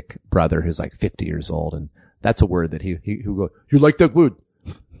autistic brother who's like 50 years old. And that's a word that he goes, you like that word?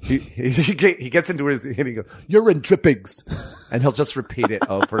 He gets into his, and he goes, urine drippings. And he'll just repeat it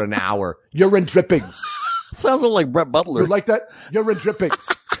for an hour. Urine drippings. Sounds like Brett Butler. You like that? Urine drippings.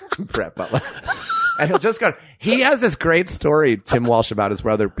 Brett Butler. And he'll just go, he has this great story, Tim Walsh, about his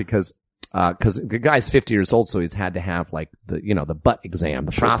brother because the guy's 50 years old, so he's had to have like the butt exam,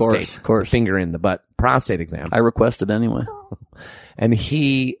 the prostate, of course. the finger in the butt, prostate exam. I requested anyway. And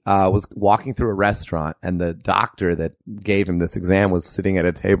he was walking through a restaurant, and the doctor that gave him this exam was sitting at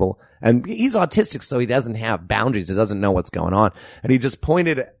a table. And he's autistic, so he doesn't have boundaries. He doesn't know what's going on. And he just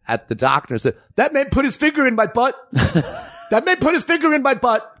pointed at the doctor and said, "That man put his finger in my butt. That man put his finger in my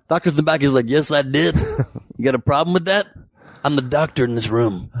butt." Doctor's in the back. He's like, "Yes, I did." You got a problem with that? I'm the doctor in this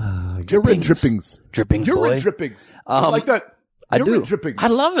room. Urine drippings. Drippings, boy. Urine drippings. I like that. I Urine do. drippings. I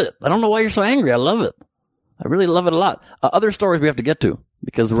love it. I don't know why you're so angry. I love it. I really love it a lot. Other stories we have to get to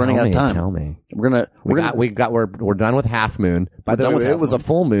because we're running out of time. Tell me. We're done with Half Moon. By the way, it was a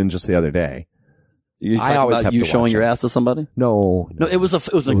full moon just the other day. I always have you showing your ass to somebody. No, it was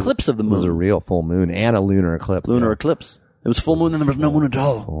an eclipse of the moon. It was a real full moon and a lunar eclipse. Lunar eclipse. It was full moon and there was no moon at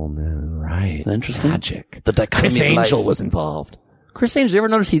all. Full moon, right. Interesting. Magic. The dichotomy Chris of Angel life. was involved. Chris Angel, you ever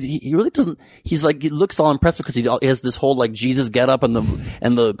notice he really doesn't, he's like, he looks all impressive because he has this whole like Jesus getup and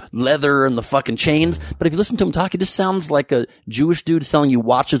the leather and the fucking chains. But if you listen to him talk, he just sounds like a Jewish dude selling you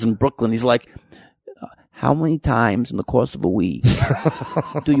watches in Brooklyn. He's like, how many times in the course of a week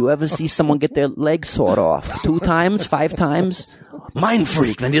do you ever see someone get their leg sawed off? 2 times? 5 times? Mind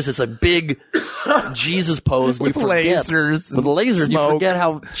freak. Then he has this like big Jesus pose. With lasers. With lasers. Smoke. You forget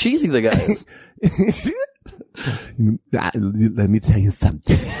how cheesy the guy is. Let me tell you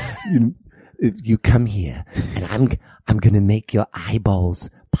something. You come here, and I'm gonna make your eyeballs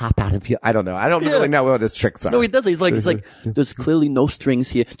pop out of your. I don't know. I don't really know what his tricks are. No, he does. He's like, there's clearly no strings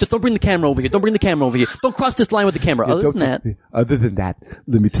here. Just don't bring the camera over here. Don't bring the camera over here. Don't cross this line with the camera. Other than that,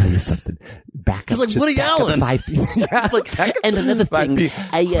 let me tell you something. Back up. He's like Woody Allen. 5 feet. Yeah. And another thing.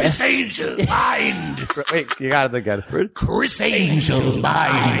 Chris Angel, mind. Wait, you gotta look at it. Chris Angel,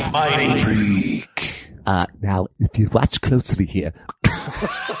 mind freak. Now, if you watch closely here.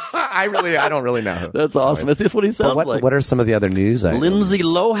 I don't really know. That's awesome. That's just what he sounds like. What are some of the other news items? Lindsay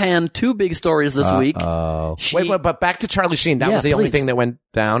Lohan, 2 big stories this week. Wait, but back to Charlie Sheen. That was the only thing that went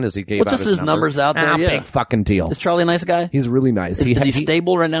down as he gave out just his numbers out there. Big fucking deal. Is Charlie a nice guy? He's really nice. Is he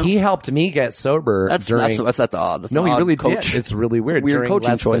stable right now? He helped me get sober That's odd. That's no, he really coach. did. It's really weird. Weird during coaching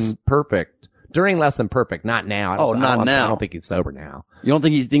less choice. than perfect. During Less Than Perfect, not now. Not now. I don't think he's sober now. You don't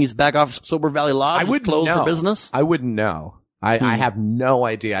think he's back off Sober Valley Lodge? I would close for business. I wouldn't know. I have no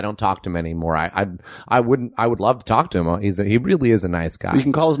idea. I don't talk to him anymore. I would love to talk to him. He really is a nice guy. You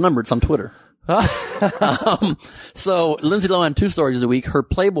can call his number. It's on Twitter. So Lindsay Lohan, 2 stories a week. Her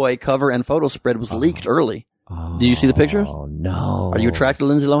Playboy cover and photo spread was leaked early. Did you see the pictures? Oh no. Are you attracted to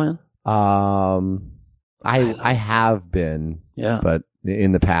Lindsay Lohan? I have been. Yeah. But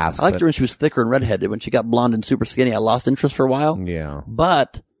in the past. I liked her when she was thicker and redheaded. When she got blonde and super skinny, I lost interest for a while. Yeah.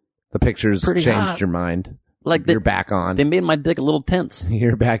 But the pictures changed hot. Your mind. Like you're back on. They made my dick a little tense.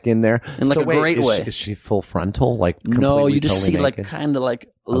 You're back in there in like great way. Is she full frontal? Like no, you just totally see naked? like kind of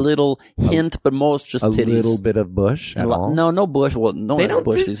like a little hint, but most just titties. A little bit of bush at all? No bush. Well, no one has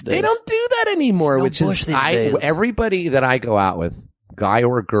bush these days. They don't do that anymore. No which bush is these days. Everybody that I go out with, guy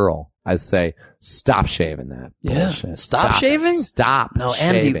or girl, I say stop shaving that. Yeah, bullshit. stop shaving. Stop. No,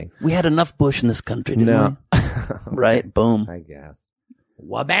 shaving. Andy, we had enough bush in this country, didn't we? Right? Boom. I guess.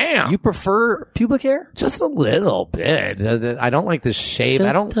 Well, damn. You prefer pubic hair? Just a little bit. I don't like the shave. Just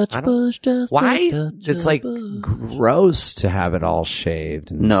I don't. bush, just why? touch It's like bush. gross to have it all shaved.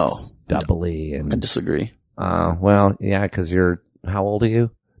 And doubly. And I disagree. Well, yeah, because you're. How old are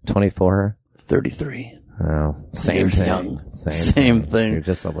you? 24. 33. Oh, same Years thing. young. Same thing. You're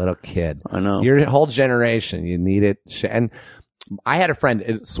just a little kid. I know. Your whole generation, you need it. And I had a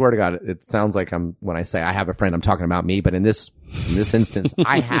friend. Swear to God, it sounds like when I say I have a friend, I'm talking about me. But in this instance,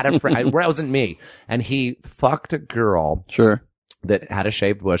 I had a friend. Where it wasn't me, and he fucked a girl. Sure. That had a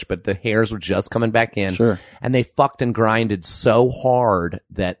shaved bush, but the hairs were just coming back in. Sure. And they fucked and grinded so hard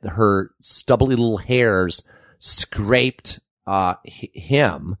that her stubbly little hairs scraped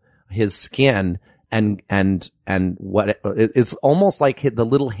his skin. And what it's almost like the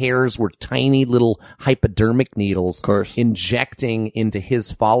little hairs were tiny little hypodermic needles, of course, injecting into his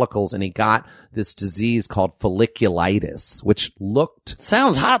follicles, and he got this disease called folliculitis, which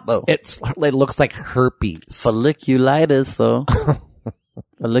sounds hot though. It looks like herpes. Folliculitis though.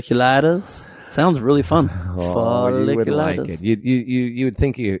 Folliculitis sounds really fun. Oh, you would like it. You would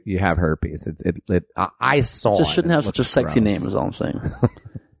think you have herpes. I saw. Just shouldn't have such a sexy name. Is all I'm saying.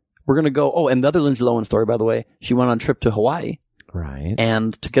 We're going to go, and the other Lindsay Lohan story, by the way, she went on a trip to Hawaii. Right.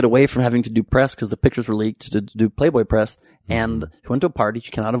 And to get away from having to do press, because the pictures were leaked, to do Playboy press, and she went to a party.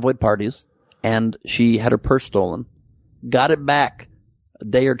 She cannot avoid parties. And she had her purse stolen. Got it back a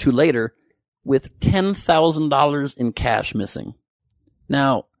day or two later with $10,000 in cash missing.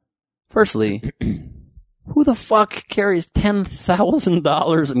 Now, firstly, who the fuck carries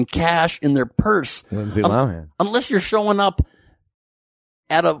 $10,000 in cash in their purse? Lindsay Lohan. Unless you're showing up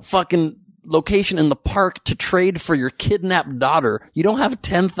at a fucking location in the park to trade for your kidnapped daughter. You don't have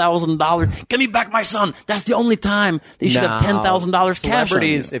 $10,000. Give me back my son. That's the only time they should have $10,000 cash.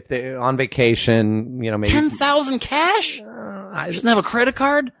 Celebrities, if they're on vacation, maybe $10,000 cash. She doesn't have a credit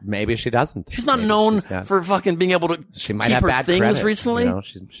card. Maybe she doesn't. She's not known for fucking being able to. She might keep have her bad things credit, recently.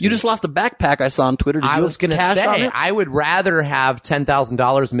 She you just lost a backpack I saw on Twitter. Did I you was going to cash on say it? I would rather have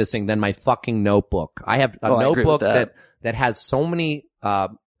 $10,000 missing than my fucking notebook. I have a notebook that has so many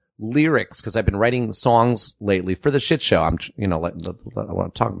lyrics, because I've been writing songs lately for the shit show. I want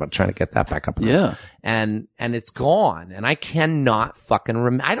to talk about trying to get that back up. Yeah. And it's gone, and I cannot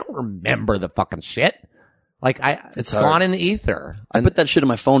fucking I don't remember the fucking shit. Like it's gone in the ether. I put that shit in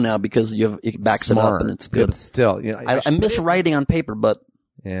my phone now because it backs it up and it's good. But still, I miss writing on paper, but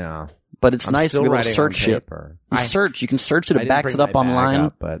but it's nice to be able to search shit. You can search it. It backs it up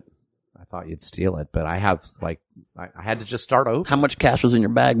online. But I thought you'd steal it. But I have I had to just start over. How much cash was in your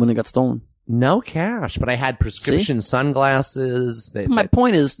bag when it got stolen? No cash, but I had prescription sunglasses. My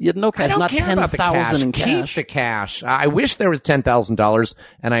point is, you had no cash, not $10,000 in cash. Keep the cash. I wish there was $10,000,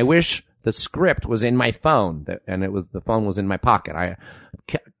 and I wish the script was in my phone, and the phone was in my pocket. I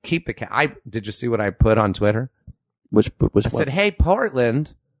keep the cash. Did you see what I put on Twitter? I said, "Hey,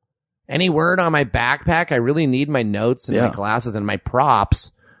 Portland, any word on my backpack? I really need my notes and my glasses and my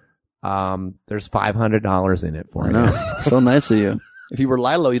props. There's $500 in it for me." So nice of you. If you were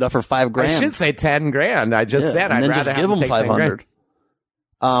Lilo, you'd offer $5,000. I should say $10,000. I just said I'd rather give them $500.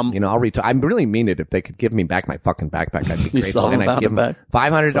 I really mean it. If they could give me back my fucking backpack, I'd be grateful. And I'd give them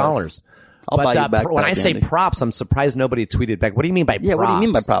 $500. I'll buy you back. When I say props, I'm surprised nobody tweeted back. What do you mean by props? Yeah, what do you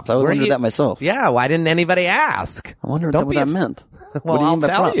mean by props? I would wonder that myself. Yeah, why didn't anybody ask? I wonder what that meant. Well, I'll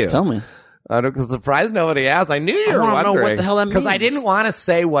tell you. Tell me. I'm surprised nobody asked. I knew you were wondering. Know what the hell that means. Because I didn't want to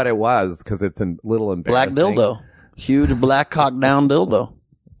say what it was because it's a little embarrassing. Black dildo. Huge black cock down dildo.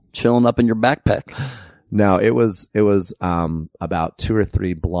 Chilling up in your backpack. No, it was about 2 or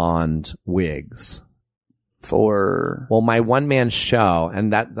 3 blonde wigs for my one-man show,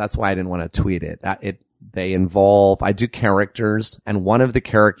 and that's why I didn't want to tweet it. I do characters, and one of the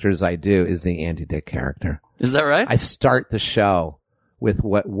characters I do is the Andy Dick character. Is that right? I start the show with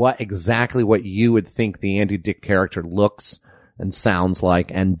exactly what you would think the Andy Dick character looks and sounds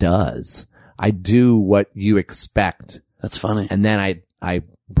like and does. I do what you expect. That's funny. And then I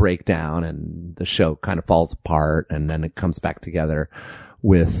break down and the show kind of falls apart, and then it comes back together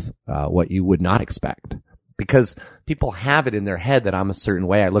with what you would not expect, because people have it in their head that I'm a certain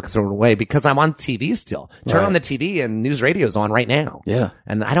way, I look a certain way because I'm on TV still. Turn on the TV and news radio's on right now. Yeah.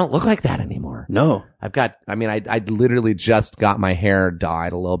 And I don't look like that anymore. No. I literally just got my hair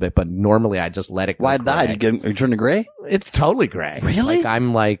dyed a little bit, but normally I just let it go. Why dyed? You turn to gray? It's totally gray. Really?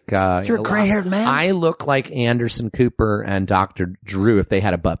 You're a gray-haired man? I look like Anderson Cooper and Dr. Drew if they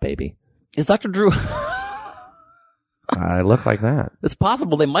had a butt baby. Is Dr. Drew... I look like that. It's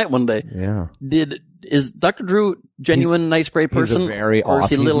possible they might one day. Yeah. Is Dr. Drew genuine, nice, great person? He's a very awesome. Or is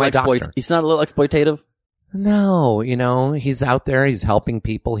he a little he's not a little exploitative? No, he's out there. He's helping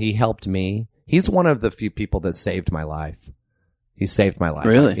people. He helped me. He's one of the few people that saved my life. He saved my life.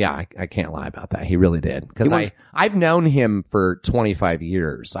 Really? Yeah, I can't lie about that. He really did. Because I've known him for 25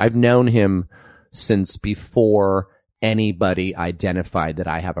 years. I've known him since before anybody identified that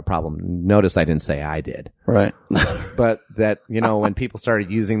I have a problem. Notice I didn't say I did. Right. But that, when people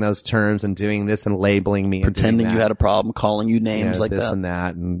started using those terms and doing this and labeling me pretending you had a problem, calling you names like this that. And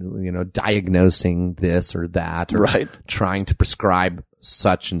that, and, diagnosing this or that. Or right. Trying to prescribe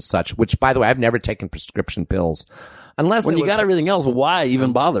such and such, which, by the way, I've never taken prescription pills. Unless when you got everything else, why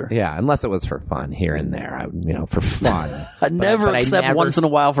even bother? Yeah, unless it was for fun here and there, for fun. I'd never accept once in a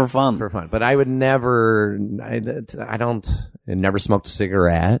while for fun. But I would never, I never smoked a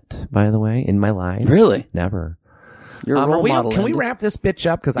cigarette, by the way, in my life. Really? Never. You're a role model. Can we wrap this bitch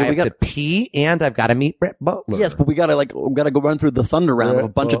up? Because I have to pee and I've got to meet Brett Butler. Yes, but we gotta go run through the thunder round of a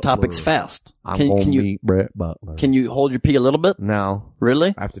bunch of topics fast. Can you meet Brett Butler? Can you hold your pee a little bit? No.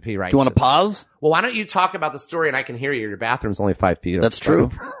 Really? I have to pee right. Do you want to pause? Well, why don't you talk about the story and I can hear you? Your bathroom's only 5 feet. That's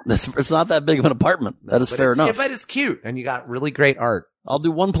true. It's not that big of an apartment. That is fair enough. But it's cute and you got really great art. I'll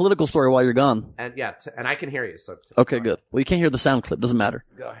do one political story while you're gone. And and I can hear you. So okay, good. Well, you can't hear the sound clip. Doesn't matter.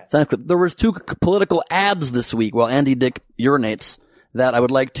 Go ahead. Sound clip. There was 2 political ads this week while Andy Dick urinates that I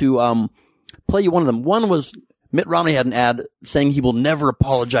would like to play you one of them. One was Mitt Romney had an ad saying he will never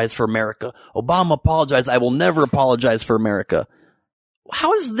apologize for America. Obama apologized. I will never apologize for America.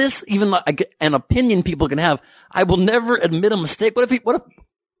 How is this even an opinion people can have? I will never admit a mistake. What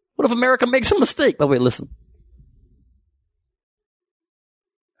if America makes a mistake? By the way, listen.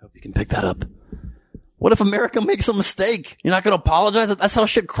 Hope you can pick that up. What if America makes a mistake? You're not going to apologize? That's how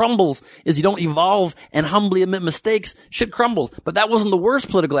shit crumbles, is you don't evolve and humbly admit mistakes. Shit crumbles. But that wasn't the worst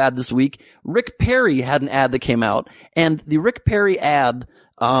political ad this week. Rick Perry had an ad that came out. And the Rick Perry ad,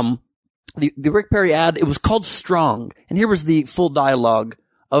 the Rick Perry ad, it was called Strong. And here was the full dialogue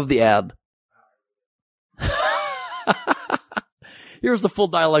of the ad. Here's the full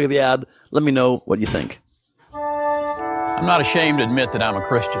dialogue of the ad. Let me know what you think. I'm not ashamed to admit that I'm a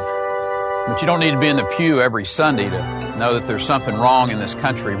Christian. But you don't need to be in the pew every Sunday to know that there's something wrong in this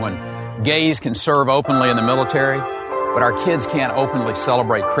country when gays can serve openly in the military, but our kids can't openly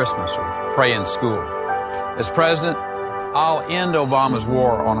celebrate Christmas or pray in school. As president, I'll end Obama's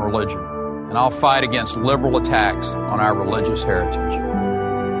war on religion. and I'll fight against liberal attacks on our religious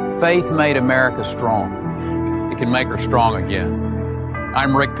heritage. Faith made America strong. It can make her strong again.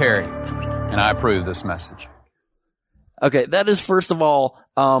 I'm Rick Perry, and I approve this message. Okay, that is, first of all,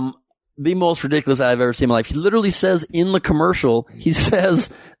 the most ridiculous I've ever seen in my life. He literally says in the commercial, he says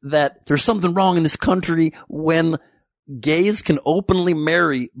that there's something wrong in this country when gays can openly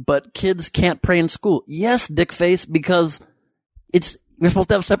marry, but kids can't pray in school. Yes, dickface, because we're supposed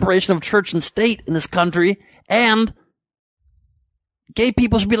to have separation of church and state in this country, and gay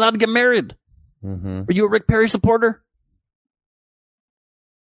people should be allowed to get married. Mm-hmm. Are you a Rick Perry supporter?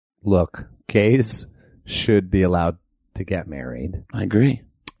 Look, gays should be allowed to get married. I agree.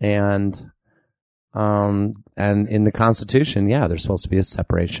 And in the Constitution, yeah, there's supposed to be a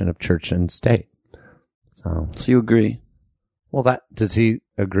separation of church and state. So you agree? Well, does he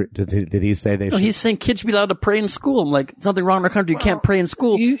agree? Did he say they should? No, he's saying kids should be allowed to pray in school. I'm like, there's nothing wrong in our country. You can't pray in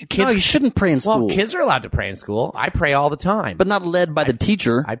school. You shouldn't pray in school. Well, kids are allowed to pray in school. I pray all the time. But not led by the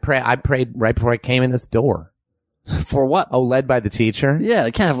teacher. I prayed right before I came in this door. For what? Oh, led by the teacher? Yeah,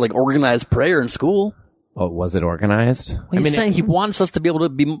 they can't have like organized prayer in school. Oh, was it organized? Well, he's saying he wants us to be able to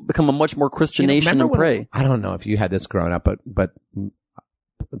become a much more Christian nation and pray. I don't know if you had this growing up, but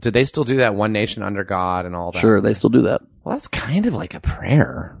do they still do that one nation under God and all that? Sure, they still do that. Well, that's kind of like a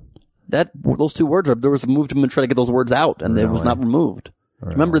prayer. Those two words there was a move to try to get those words out, and it was not removed.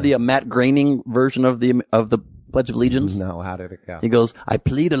 Really? Remember the Matt Groening version of the Pledge of Allegiance? No, how did it go? He goes, "I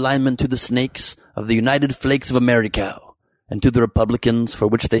plead alignment to the snakes of the United Flakes of America, and to the Republicans for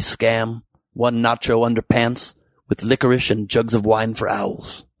which they scam. One nacho underpants with licorice and jugs of wine for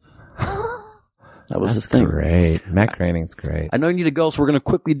owls." That was his thing. Great. Matt Groening's great. I know you need to go, so we're going to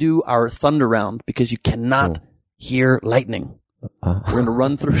quickly do our thunder round because you cannot hear lightning. We're going to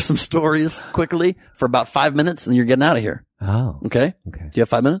run through some stories quickly for about 5 minutes, and you're getting out of here. Oh. Okay? Do you have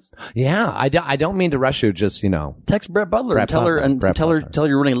 5 minutes? Yeah. I don't mean to rush you, just, Text Brett Butler and tell her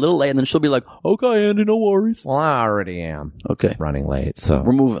you're running a little late, and then she'll be like, "Okay, Andy, no worries." Well, I already am. Okay. Running late, so.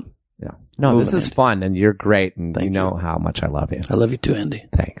 We're moving. Yeah. No, this is fun, and you're great, and Thank you know how much I love you. I love you too, Andy.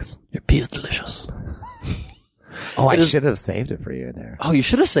 Thanks. Your pee is delicious. I should have saved it for you there. Oh, you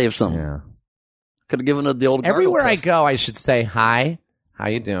should have saved some. Yeah. Could have given it the old Everywhere gargle test. I go, I should say, "Hi, how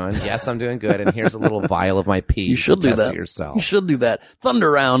you doing? Yes, I'm doing good, and here's a little vial of my pee." You should do test that. it yourself. You should do that. Thunder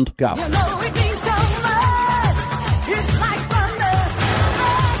round. Go.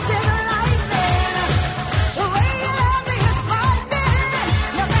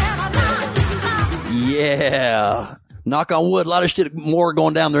 Yeah. Knock on wood. A lot of shit more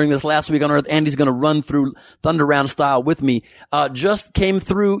going down during this last week on Earth. Andy's going to run through Thunder Round style with me. Just came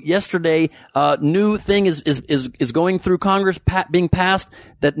through yesterday. New thing is going through Congress being passed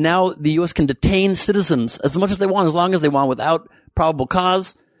that now the U.S. can detain citizens as much as they want, as long as they want, without probable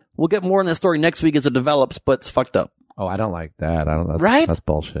cause. We'll get more on that story next week as it develops, but it's fucked up. Oh, I don't like that. Right? That's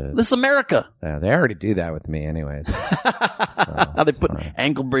bullshit. This is America. Yeah, they already do that with me anyways. Now they put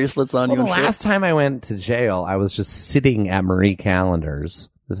ankle bracelets on you The and shit. last time I went to jail, I was just sitting at Marie Callender's.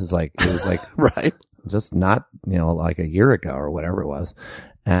 It was like right. Just not, like a year ago or whatever it was.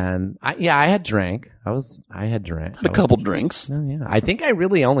 And I had drank. I had drank. A couple drinks. Oh, yeah. I think I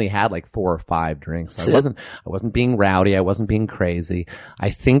really only had like 4 or 5 drinks. That's it. I wasn't being rowdy. I wasn't being crazy.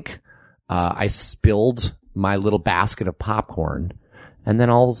 I think, I spilled my little basket of popcorn. And then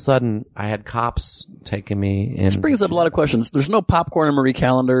all of a sudden, I had cops taking me in. This brings up a lot of questions. There's no popcorn in Marie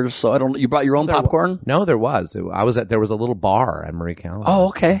Callender's, so you brought your own popcorn? No, there was. There was a little bar at Marie Callender. Oh,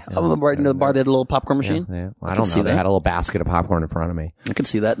 okay. I remember right near the bar, they had a little popcorn machine. Yeah. I don't know. They had a little basket of popcorn in front of me. I can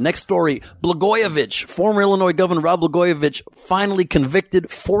see that. Next story. Blagojevich, former Illinois Governor Rod Blagojevich, finally convicted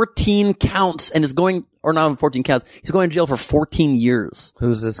 14 counts and is going, or not 14 counts, he's going to jail for 14 years.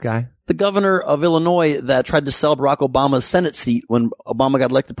 Who's this guy? The governor of Illinois that tried to sell Barack Obama's Senate seat when Obama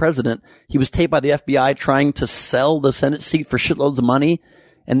got elected president. He was taped by the FBI trying to sell the Senate seat for shitloads of money.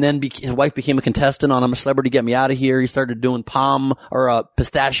 And then his wife became a contestant on I'm a Celebrity, Get Me Out of Here. He started doing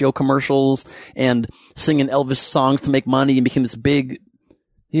pistachio commercials and singing Elvis songs to make money and became this big,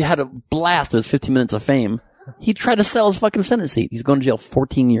 he had a blast of his 15 minutes of fame. He tried to sell his fucking Senate seat. He's going to jail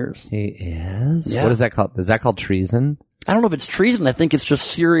 14 years. He is? Yeah. What is that called? Is that called treason? I don't know if it's treason. I think it's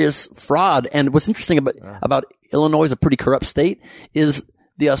just serious fraud. And what's interesting about Illinois is a pretty corrupt state is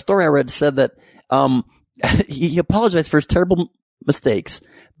the story I read said that he apologized for his terrible mistakes,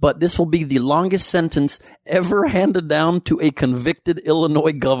 but this will be the longest sentence ever handed down to a convicted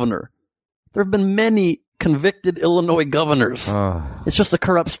Illinois governor. There have been many convicted Illinois governors. It's just a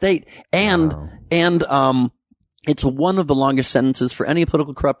corrupt state. And it's one of the longest sentences for any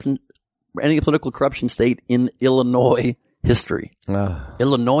political corruption state in Illinois history.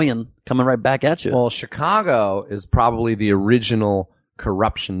 Illinoisan coming right back at you. Well, Chicago is probably the original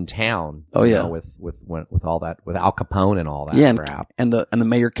corruption town. Oh, you yeah. know, with all that, with Al Capone and all that Yeah, crap. and the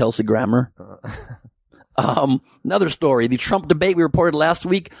Mayor Kelsey Grammer. Another story, the Trump debate we reported last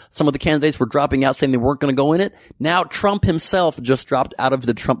week, some of the candidates were dropping out saying they weren't going to go in it. Now Trump himself just dropped out of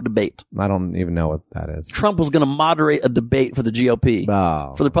the Trump debate. I don't even know what that is. Trump was going to moderate a debate for the GOP,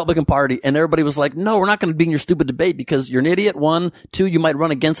 for the Republican Party, and everybody was like, no, we're not going to be in your stupid debate because you're an idiot, 1. 2, you might run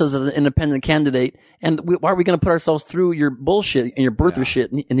against us as an independent candidate, and why are we going to put ourselves through your bullshit and your birther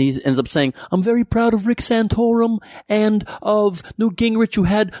shit? And he ends up saying, I'm very proud of Rick Santorum and of Newt Gingrich who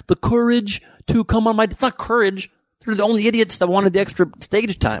had the courage to come on it's not courage. They're the only idiots that wanted the extra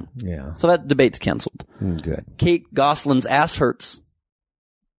stage time. Yeah. So that debate's canceled. Good. Kate Gosselin's ass hurts.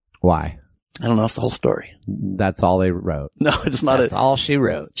 Why? I don't know. That's the whole story. That's all they wrote. No, it's not. That's all she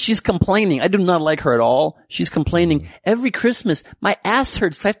wrote. She's complaining. I do not like her at all. She's complaining. Every Christmas, my ass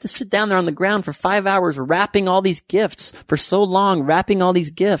hurts. I have to sit down there on the ground for 5 hours wrapping all these gifts. For so long, wrapping all these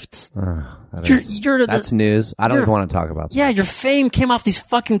gifts. That's news. I don't even want to talk about that. Yeah, your fame came off these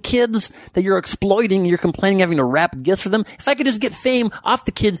fucking kids that you're exploiting. You're complaining having to wrap gifts for them. If I could just get fame off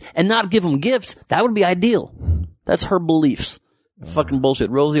the kids and not give them gifts, that would be ideal. That's her beliefs. It's fucking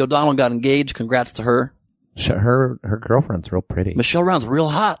bullshit. Rosie O'Donnell got engaged. Congrats to her. Her girlfriend's real pretty. Michelle Round's real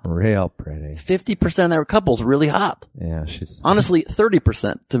hot. Real pretty. 50% of their couple's really hot. Yeah, she's honestly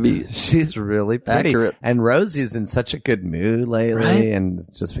 30% to be. She's really pretty. Accurate. And Rosie's in such a good mood lately, Right? and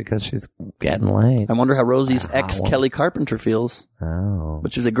it's just because she's getting laid. I wonder how Rosie's ex Kelly Carpenter feels. Oh,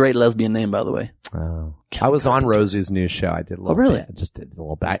 which is a great lesbian name, by the way. Oh, I was on Rosie's new show. I did a little. Oh, really? bit. I just did a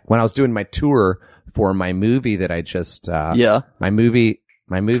little bit when I was doing my tour for my movie that I just.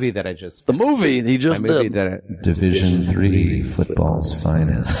 My movie that I just... The movie he just did. Division III, football's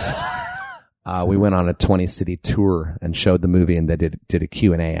finest. We went on a 20-city tour and showed the movie, and they did a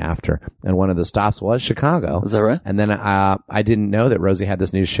Q&A after. And one of the stops was Chicago. Is that right? And then I didn't know that Rosie had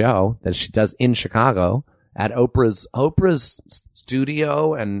this new show that she does in Chicago at Oprah's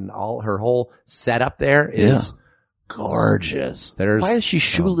studio, and all her whole setup there is gorgeous. Why is she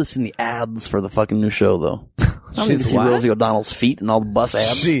shoeless in the ads for the fucking new show, though? I don't need to see Rosie O'Donnell's feet and all the bus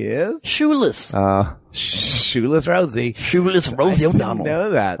ads. She is? Shoeless. Shoeless Rosie. Shoeless Rosie O'Donnell. I didn't know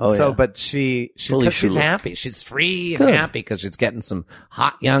that. Oh, so, yeah. but she's happy. She's free and Good. happy because she's getting some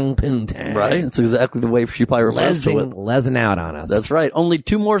hot young poontang. Right? That's exactly the way she probably refers to it. Lezzing out on us. That's right. Only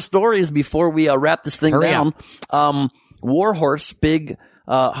 2 more stories before we wrap this thing Hurry down. War Horse, big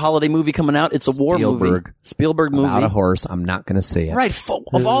holiday movie coming out. It's a war movie. Spielberg movie. About a horse. I'm not going to see it. Right.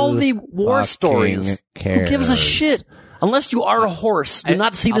 Of all the war stories, who gives a shit? Unless you are a horse, do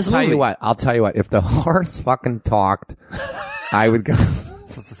not see this movie. I'll tell you what. If the horse fucking talked, I would go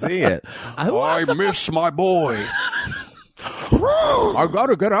see it. I miss my boy. I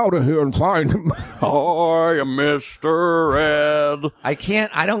gotta get out of here and find him. I am Mr. Ed. I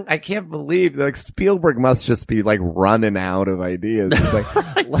can't believe, like, Spielberg must just be, like, running out of ideas. It's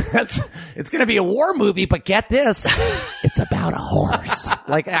like, it's gonna be a war movie, but get this. It's about a horse.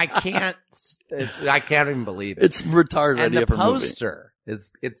 Like, I can't even believe it. It's retarded And idea the for a movie. poster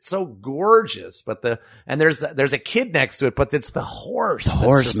it's so gorgeous, but there's a kid next to it, but it's the horse. The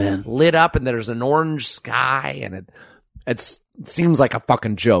horse, man. Lit up, and there's an orange sky, and it seems like a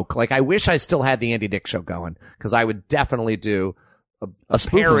fucking joke. Like, I wish I still had the Andy Dick Show going, because I would definitely do a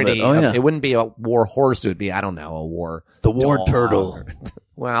spoof of it. parody. Oh, yeah. It wouldn't be a war horse. It would be, I don't know, a war. The war dog. turtle.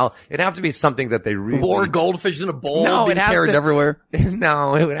 Well, it'd have to be something that they really. War goldfish in a bowl No, being it has carried to- everywhere.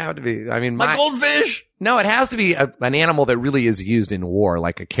 No, it would have to be. I mean, My goldfish! No, it has to be an animal that really is used in war,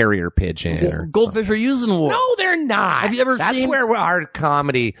 like a carrier pigeon or Goldfish are used in war. No, they're not. Have you ever That's seen- where our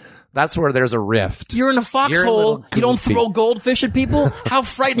comedy. That's where there's a rift. You're in a You're a foxhole. little You don't goofy. throw goldfish at people? How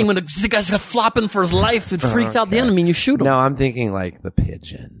frightening when the guy's flopping for his life. It freaks out the enemy and you shoot him. No, I'm thinking like the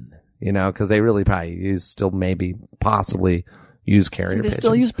pigeon. You know, because they really probably possibly use carrier They pigeons.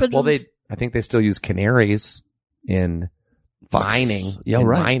 still use pigeons? Well, I think they still use canaries in mining. Yeah, in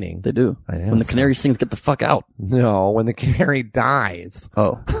right. Mining. They do. I know, When the so- canary sings, get the fuck out. No, when the canary dies.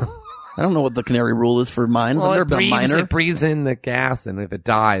 Oh. I don't know what the canary rule is for mines. Well, I've never been a miner. It breathes in the gas, and if it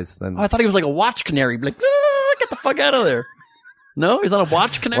dies, then... Oh, I thought he was like a watch canary. Like, get the fuck out of there. No, he's not a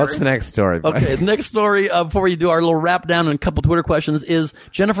watch canary. What's the next story? Brian? Okay, the next story, before we do our little wrap down and a couple Twitter questions, is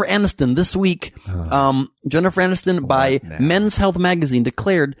Jennifer Aniston. This week, Jennifer Aniston by Men's Health magazine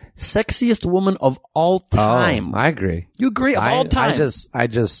declared sexiest woman of all time. Oh, I agree. You agree? Of all time. I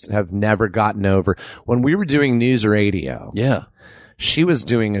just have never gotten over when we were doing news radio. Yeah. She was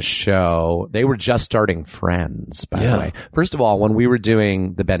doing a show. They were just starting Friends, by the Yeah. way. First of all, when we were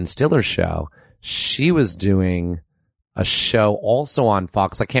doing the Ben Stiller show, she was doing a show also on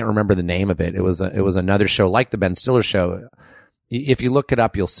Fox. I can't remember the name of it. It was another show like the Ben Stiller show. If you look it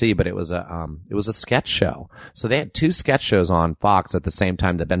up, you'll see, but it was a sketch show. So they had 2 sketch shows on Fox at the same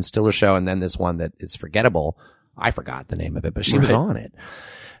time, the Ben Stiller show and then this one that is forgettable. I forgot the name of it, but she was on it.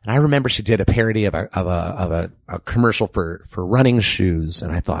 And I remember she did a parody of a commercial for running shoes.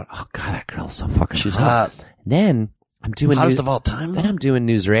 And I thought, oh God, that girl's so fucking She's hot. And then I'm doing hottest of all time. Then I'm doing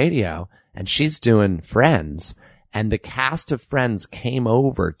News Radio and she's doing Friends. And the cast of Friends came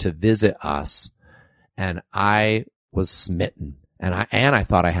over to visit us and I was smitten. And I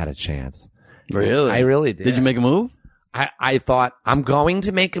thought I had a chance. Really? I really did. Did you make a move? I thought I'm going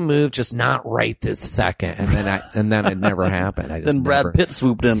to make a move, just not right this second. And then it never happened. Then Brad Pitt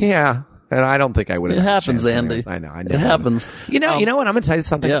swooped in. Yeah. And I don't think I would have. It happens, Andy. Anyways. I know. It happens. You know what? I'm going to tell you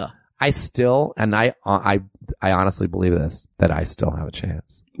something. Yeah. I still, and I honestly believe this, that I still have a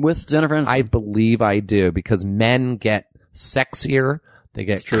chance. With Jennifer Aniston? I believe I do, because men get sexier, they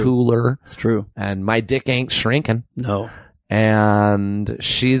get cooler. It's true. And my dick ain't shrinking. No. And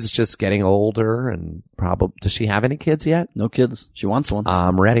she's just getting older and probably, does she have any kids yet? No kids. She wants one.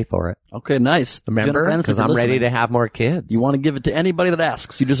 I'm ready for it. Okay, nice. Remember? Because I'm ready to have more kids. You want to give it to anybody that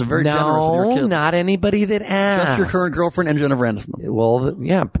asks. You just are very generous with your kids. No, not anybody that asks. Just your current girlfriend and Jennifer Aniston. Well,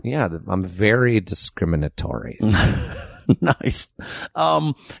 yeah. I'm very discriminatory. Nice.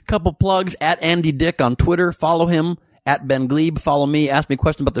 Couple plugs at Andy Dick on Twitter. Follow him. At Ben Glebe, follow me, ask me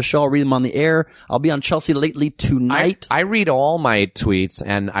questions about the show, I'll read them on the air. I'll be on Chelsea Lately tonight. I read all my tweets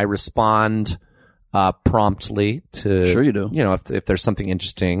and I respond promptly to, sure you do. You know, if there's something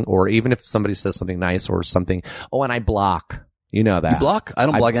interesting, or even if somebody says something nice or something. Oh, and I block. You know that. You block? I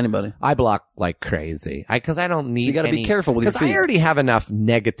don't block anybody. I block like crazy. Cause I don't need so you gotta be careful with your feed. Cause I already have enough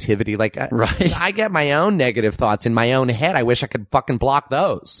negativity. Like, right. I get my own negative thoughts in my own head. I wish I could fucking block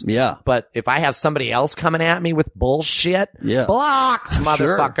those. Yeah. But if I have somebody else coming at me with bullshit, blocked,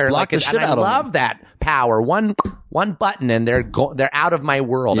 motherfucker. Sure. Block the shit out of them. I love that power. One button and they're out of my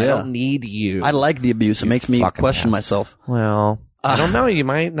world. Yeah. I don't need you. I like the abuse. It makes me question myself. Well, I don't know. You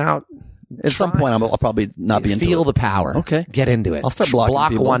might not. At some point, I'll probably not be into it. Feel the power. Okay. Get into it. I'll start blocking Block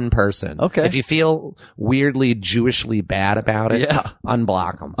people. one person. Okay. If you feel weirdly Jewishly bad about it,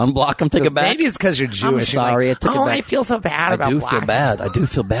 unblock them. Unblock them, take it back. Maybe it's because you're Jewish. I'm sorry, like, I took it back. I feel so bad about I do blocking. feel bad. I do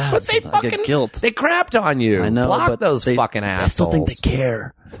feel bad. But they I get guilt. They crapped on you. I know. Block but those fucking assholes. I still think they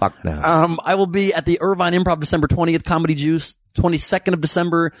care. Fuck no. I will be at the Irvine Improv December 20th, Comedy Juice, 22nd of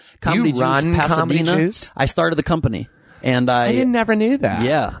December, Comedy Juice, run Pasadena. Comedy Juice? I started the company. And I never knew that.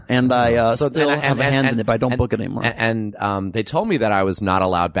 Yeah. And I still have a hand in it if I don't book it anymore. And they told me that I was not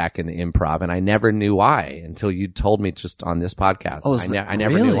allowed back in the improv, and I never knew why until you told me just on this podcast. Oh, I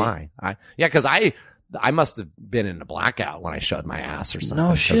never knew why. Because I must have been in a blackout when I showed my ass or something.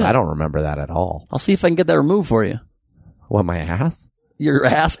 No shit. I don't remember that at all. I'll see if I can get that removed for you. What, my ass? Your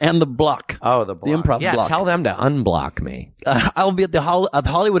ass and the block. Oh, the block. The improv block. Yeah, tell them to unblock me. I'll be at the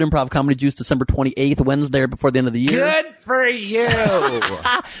Hollywood Improv Comedy Juice December 28th, Wednesday or before the end of the year. Good for you.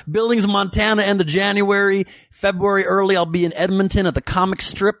 Billings, Montana, end of January. February early, I'll be in Edmonton at the Comic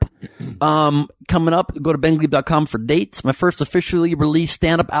Strip. Coming up, go to benglebe.com for dates. My first officially released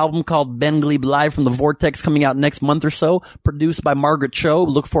stand-up album called Ben Glebe Live from the Vortex coming out next month or so. Produced by Margaret Cho.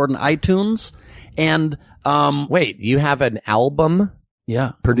 Look for it on iTunes. And, wait, you have an album?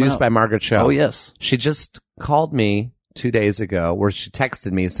 Yeah. Produced by Margaret Cho. Oh, yes. She just called me 2 days ago where she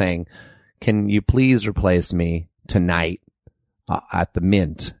texted me saying, can you please replace me tonight at the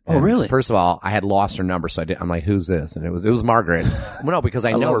Mint? Oh, really? First of all, I had lost her number, so I'm like, who's this? And it was Margaret. Well, no, because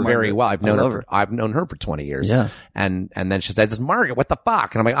I know her very well. I've known her for 20 years. Yeah. And then she said, this is Margaret, what the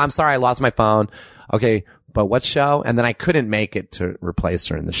fuck? And I'm like, I'm sorry, I lost my phone. Okay. But what show? And then I couldn't make it to replace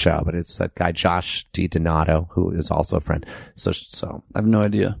her in the show, but it's that guy Josh DiDonato, who is also a friend. So I have no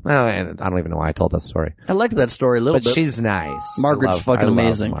idea. Well, and I don't even know why I told that story. I liked that story a little bit. But she's nice. Margaret's fucking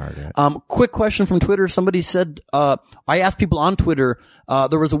amazing. Margaret. Quick question from Twitter. Somebody said, I asked people on Twitter,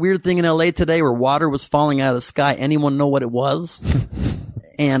 there was a weird thing in LA today where water was falling out of the sky. Anyone know what it was?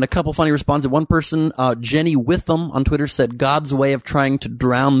 And a couple funny responses. One person, Jenny Witham on Twitter said, God's way of trying to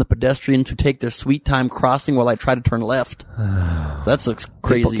drown the pedestrians who take their sweet time crossing while I try to turn left. So that's a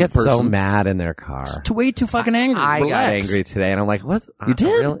crazy People get person. so mad in their car. It's way too fucking angry. I got Relax. angry today and I'm like, what? You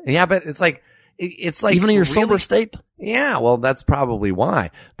did? Really? Yeah, but it's like even in your sober state? Yeah, well, that's probably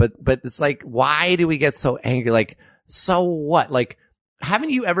why. But it's like, why do we get so angry? Like, so what? Like, haven't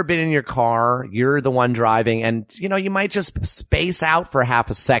you ever been in your car? You're the one driving, and you might just space out for half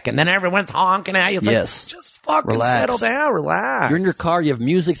a second. Then everyone's honking at you. It's Yes. like, just fucking Relax. settle down, relax. You're in your car. You have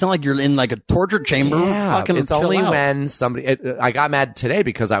music. It's not like you're in like a torture chamber. Fucking it's chill only out. when somebody. I got mad today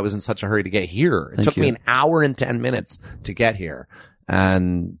because I was in such a hurry to get here. It Thank took me you. an hour and 10 minutes to get here.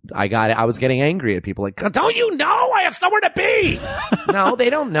 And I was getting angry at people like, don't you know I have somewhere to be? No, they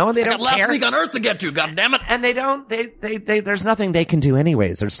don't know, and they I don't got last care. week on Earth to get to. God damn it! And they don't. They. There's nothing they can do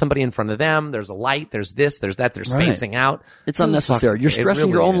anyways. There's somebody in front of them. There's a light. There's this. There's that. They're Right. spacing out. It's unnecessary. You're stressing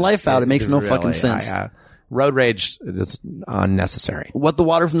your own life out. It makes no fucking sense. Road rage is unnecessary. What the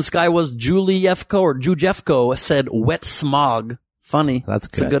water from the sky was, Juliefko or Jujefko said wet smog. Funny. That's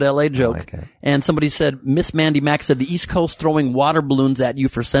It's a good. good LA joke. I like it. And somebody said, Miss Mandy Mack said, the East Coast throwing water balloons at you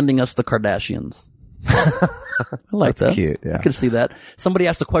for sending us the Kardashians. I like That's that. cute, yeah. I can see that. Somebody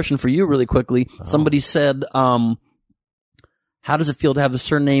asked a question for you really quickly. Somebody said, how does it feel to have the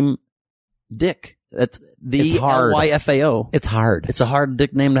surname Dick? That's It's hard. D-L-Y-F-A-O. It's hard. It's a hard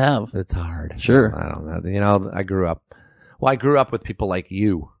Dick name to have. It's hard. Sure. I don't know. I grew up with people like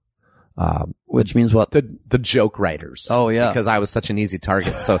you. Which means what? The joke writers. Oh, yeah. Because I was such an easy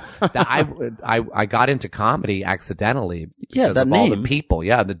target. So I got into comedy accidentally because that of all name. the people.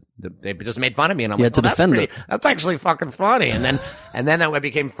 Yeah. They just made fun of me, and I'm You like, had to defend it. That's actually fucking funny. And then I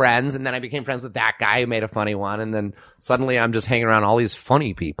became friends, and then I became friends with that guy who made a funny one, and then suddenly I'm just hanging around all these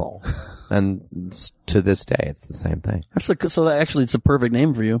funny people. And to this day, it's the same thing. So actually it's a perfect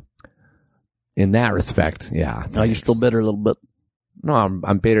name for you. In that respect, yeah. Oh, you're still bitter a little bit. No,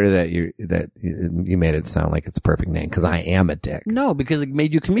 I'm bitter that you made it sound like it's a perfect name, because I am a dick. No, because it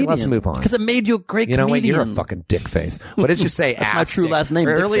made you a comedian. Let's move on. Because it made you a great You know comedian. what? You're a fucking dick face. What did you say? That's my ass true dick? last name,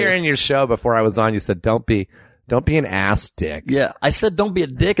 dick Earlier face. in your show, before I was on, you said, don't be an ass dick. Yeah, I said don't be a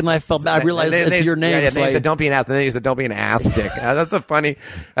dick, and I felt bad. I realized it's your name. Yeah, so then you I- said don't be an ass, and then you said don't be an ass dick. That's a funny.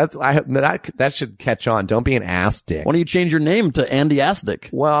 That should catch on. Don't be an ass dick. Why don't you change your name to Andy Assdick?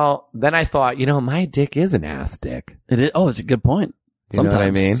 Well, then I thought, my dick is an ass dick. It is. Oh, it's a good point. You know Sometimes, what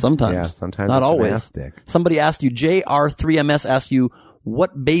I mean? Sometimes, Yeah, sometimes not it's an always. ass dick. Somebody asked you. JR3MS asked you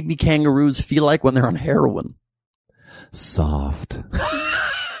what baby kangaroos feel like when they're on heroin. Soft.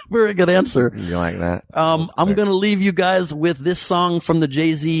 Very good answer. You like that? I'm going to leave you guys with this song from the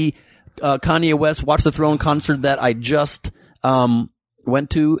Jay-Z, Kanye West Watch the Throne concert that I just, went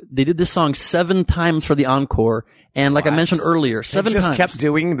to. They did this song 7 times for the encore. And like I mentioned earlier, 7 times. They just kept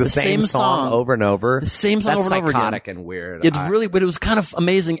doing the same song over and over. The same song That's over and over again. psychotic and weird. It's really, but it was kind of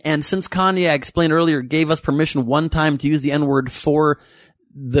amazing. And since Kanye, I explained earlier, gave us permission one time to use the N-word for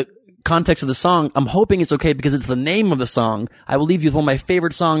the context of the song, I'm hoping it's okay because it's the name of the song. I will leave you with one of my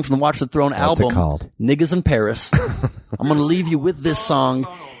favorite songs from the Watch the Throne album. What's it called? Niggas in Paris. I'm going to leave you with this song.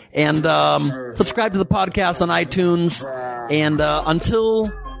 And subscribe to the podcast on iTunes. And until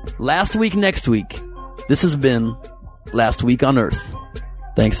last week, next week, this has been Last Week on Earth.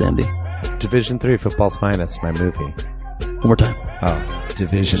 Thanks, Andy. Division 3 Football's Finest, my movie. One more time. Oh,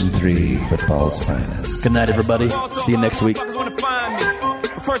 Division 3 Football's Finest. Good night, everybody. See you next week.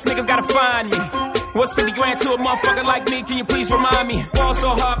 First niggas gotta find me. What's 50 grand to a motherfucker like me? Can you please remind me? Ball so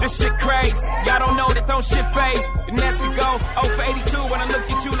hard, this shit crazy. Y'all don't know that don't shit phase. The next we go, 0 for 82 when I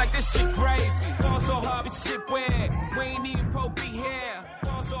look at you like this shit crazy. Ball so hard, this shit weird. We ain't even Pope be here.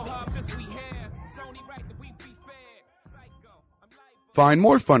 Ball so hard since we here. It's only right that we be fair. Psycho. Find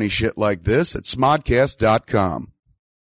more funny shit like this at smodcast.com.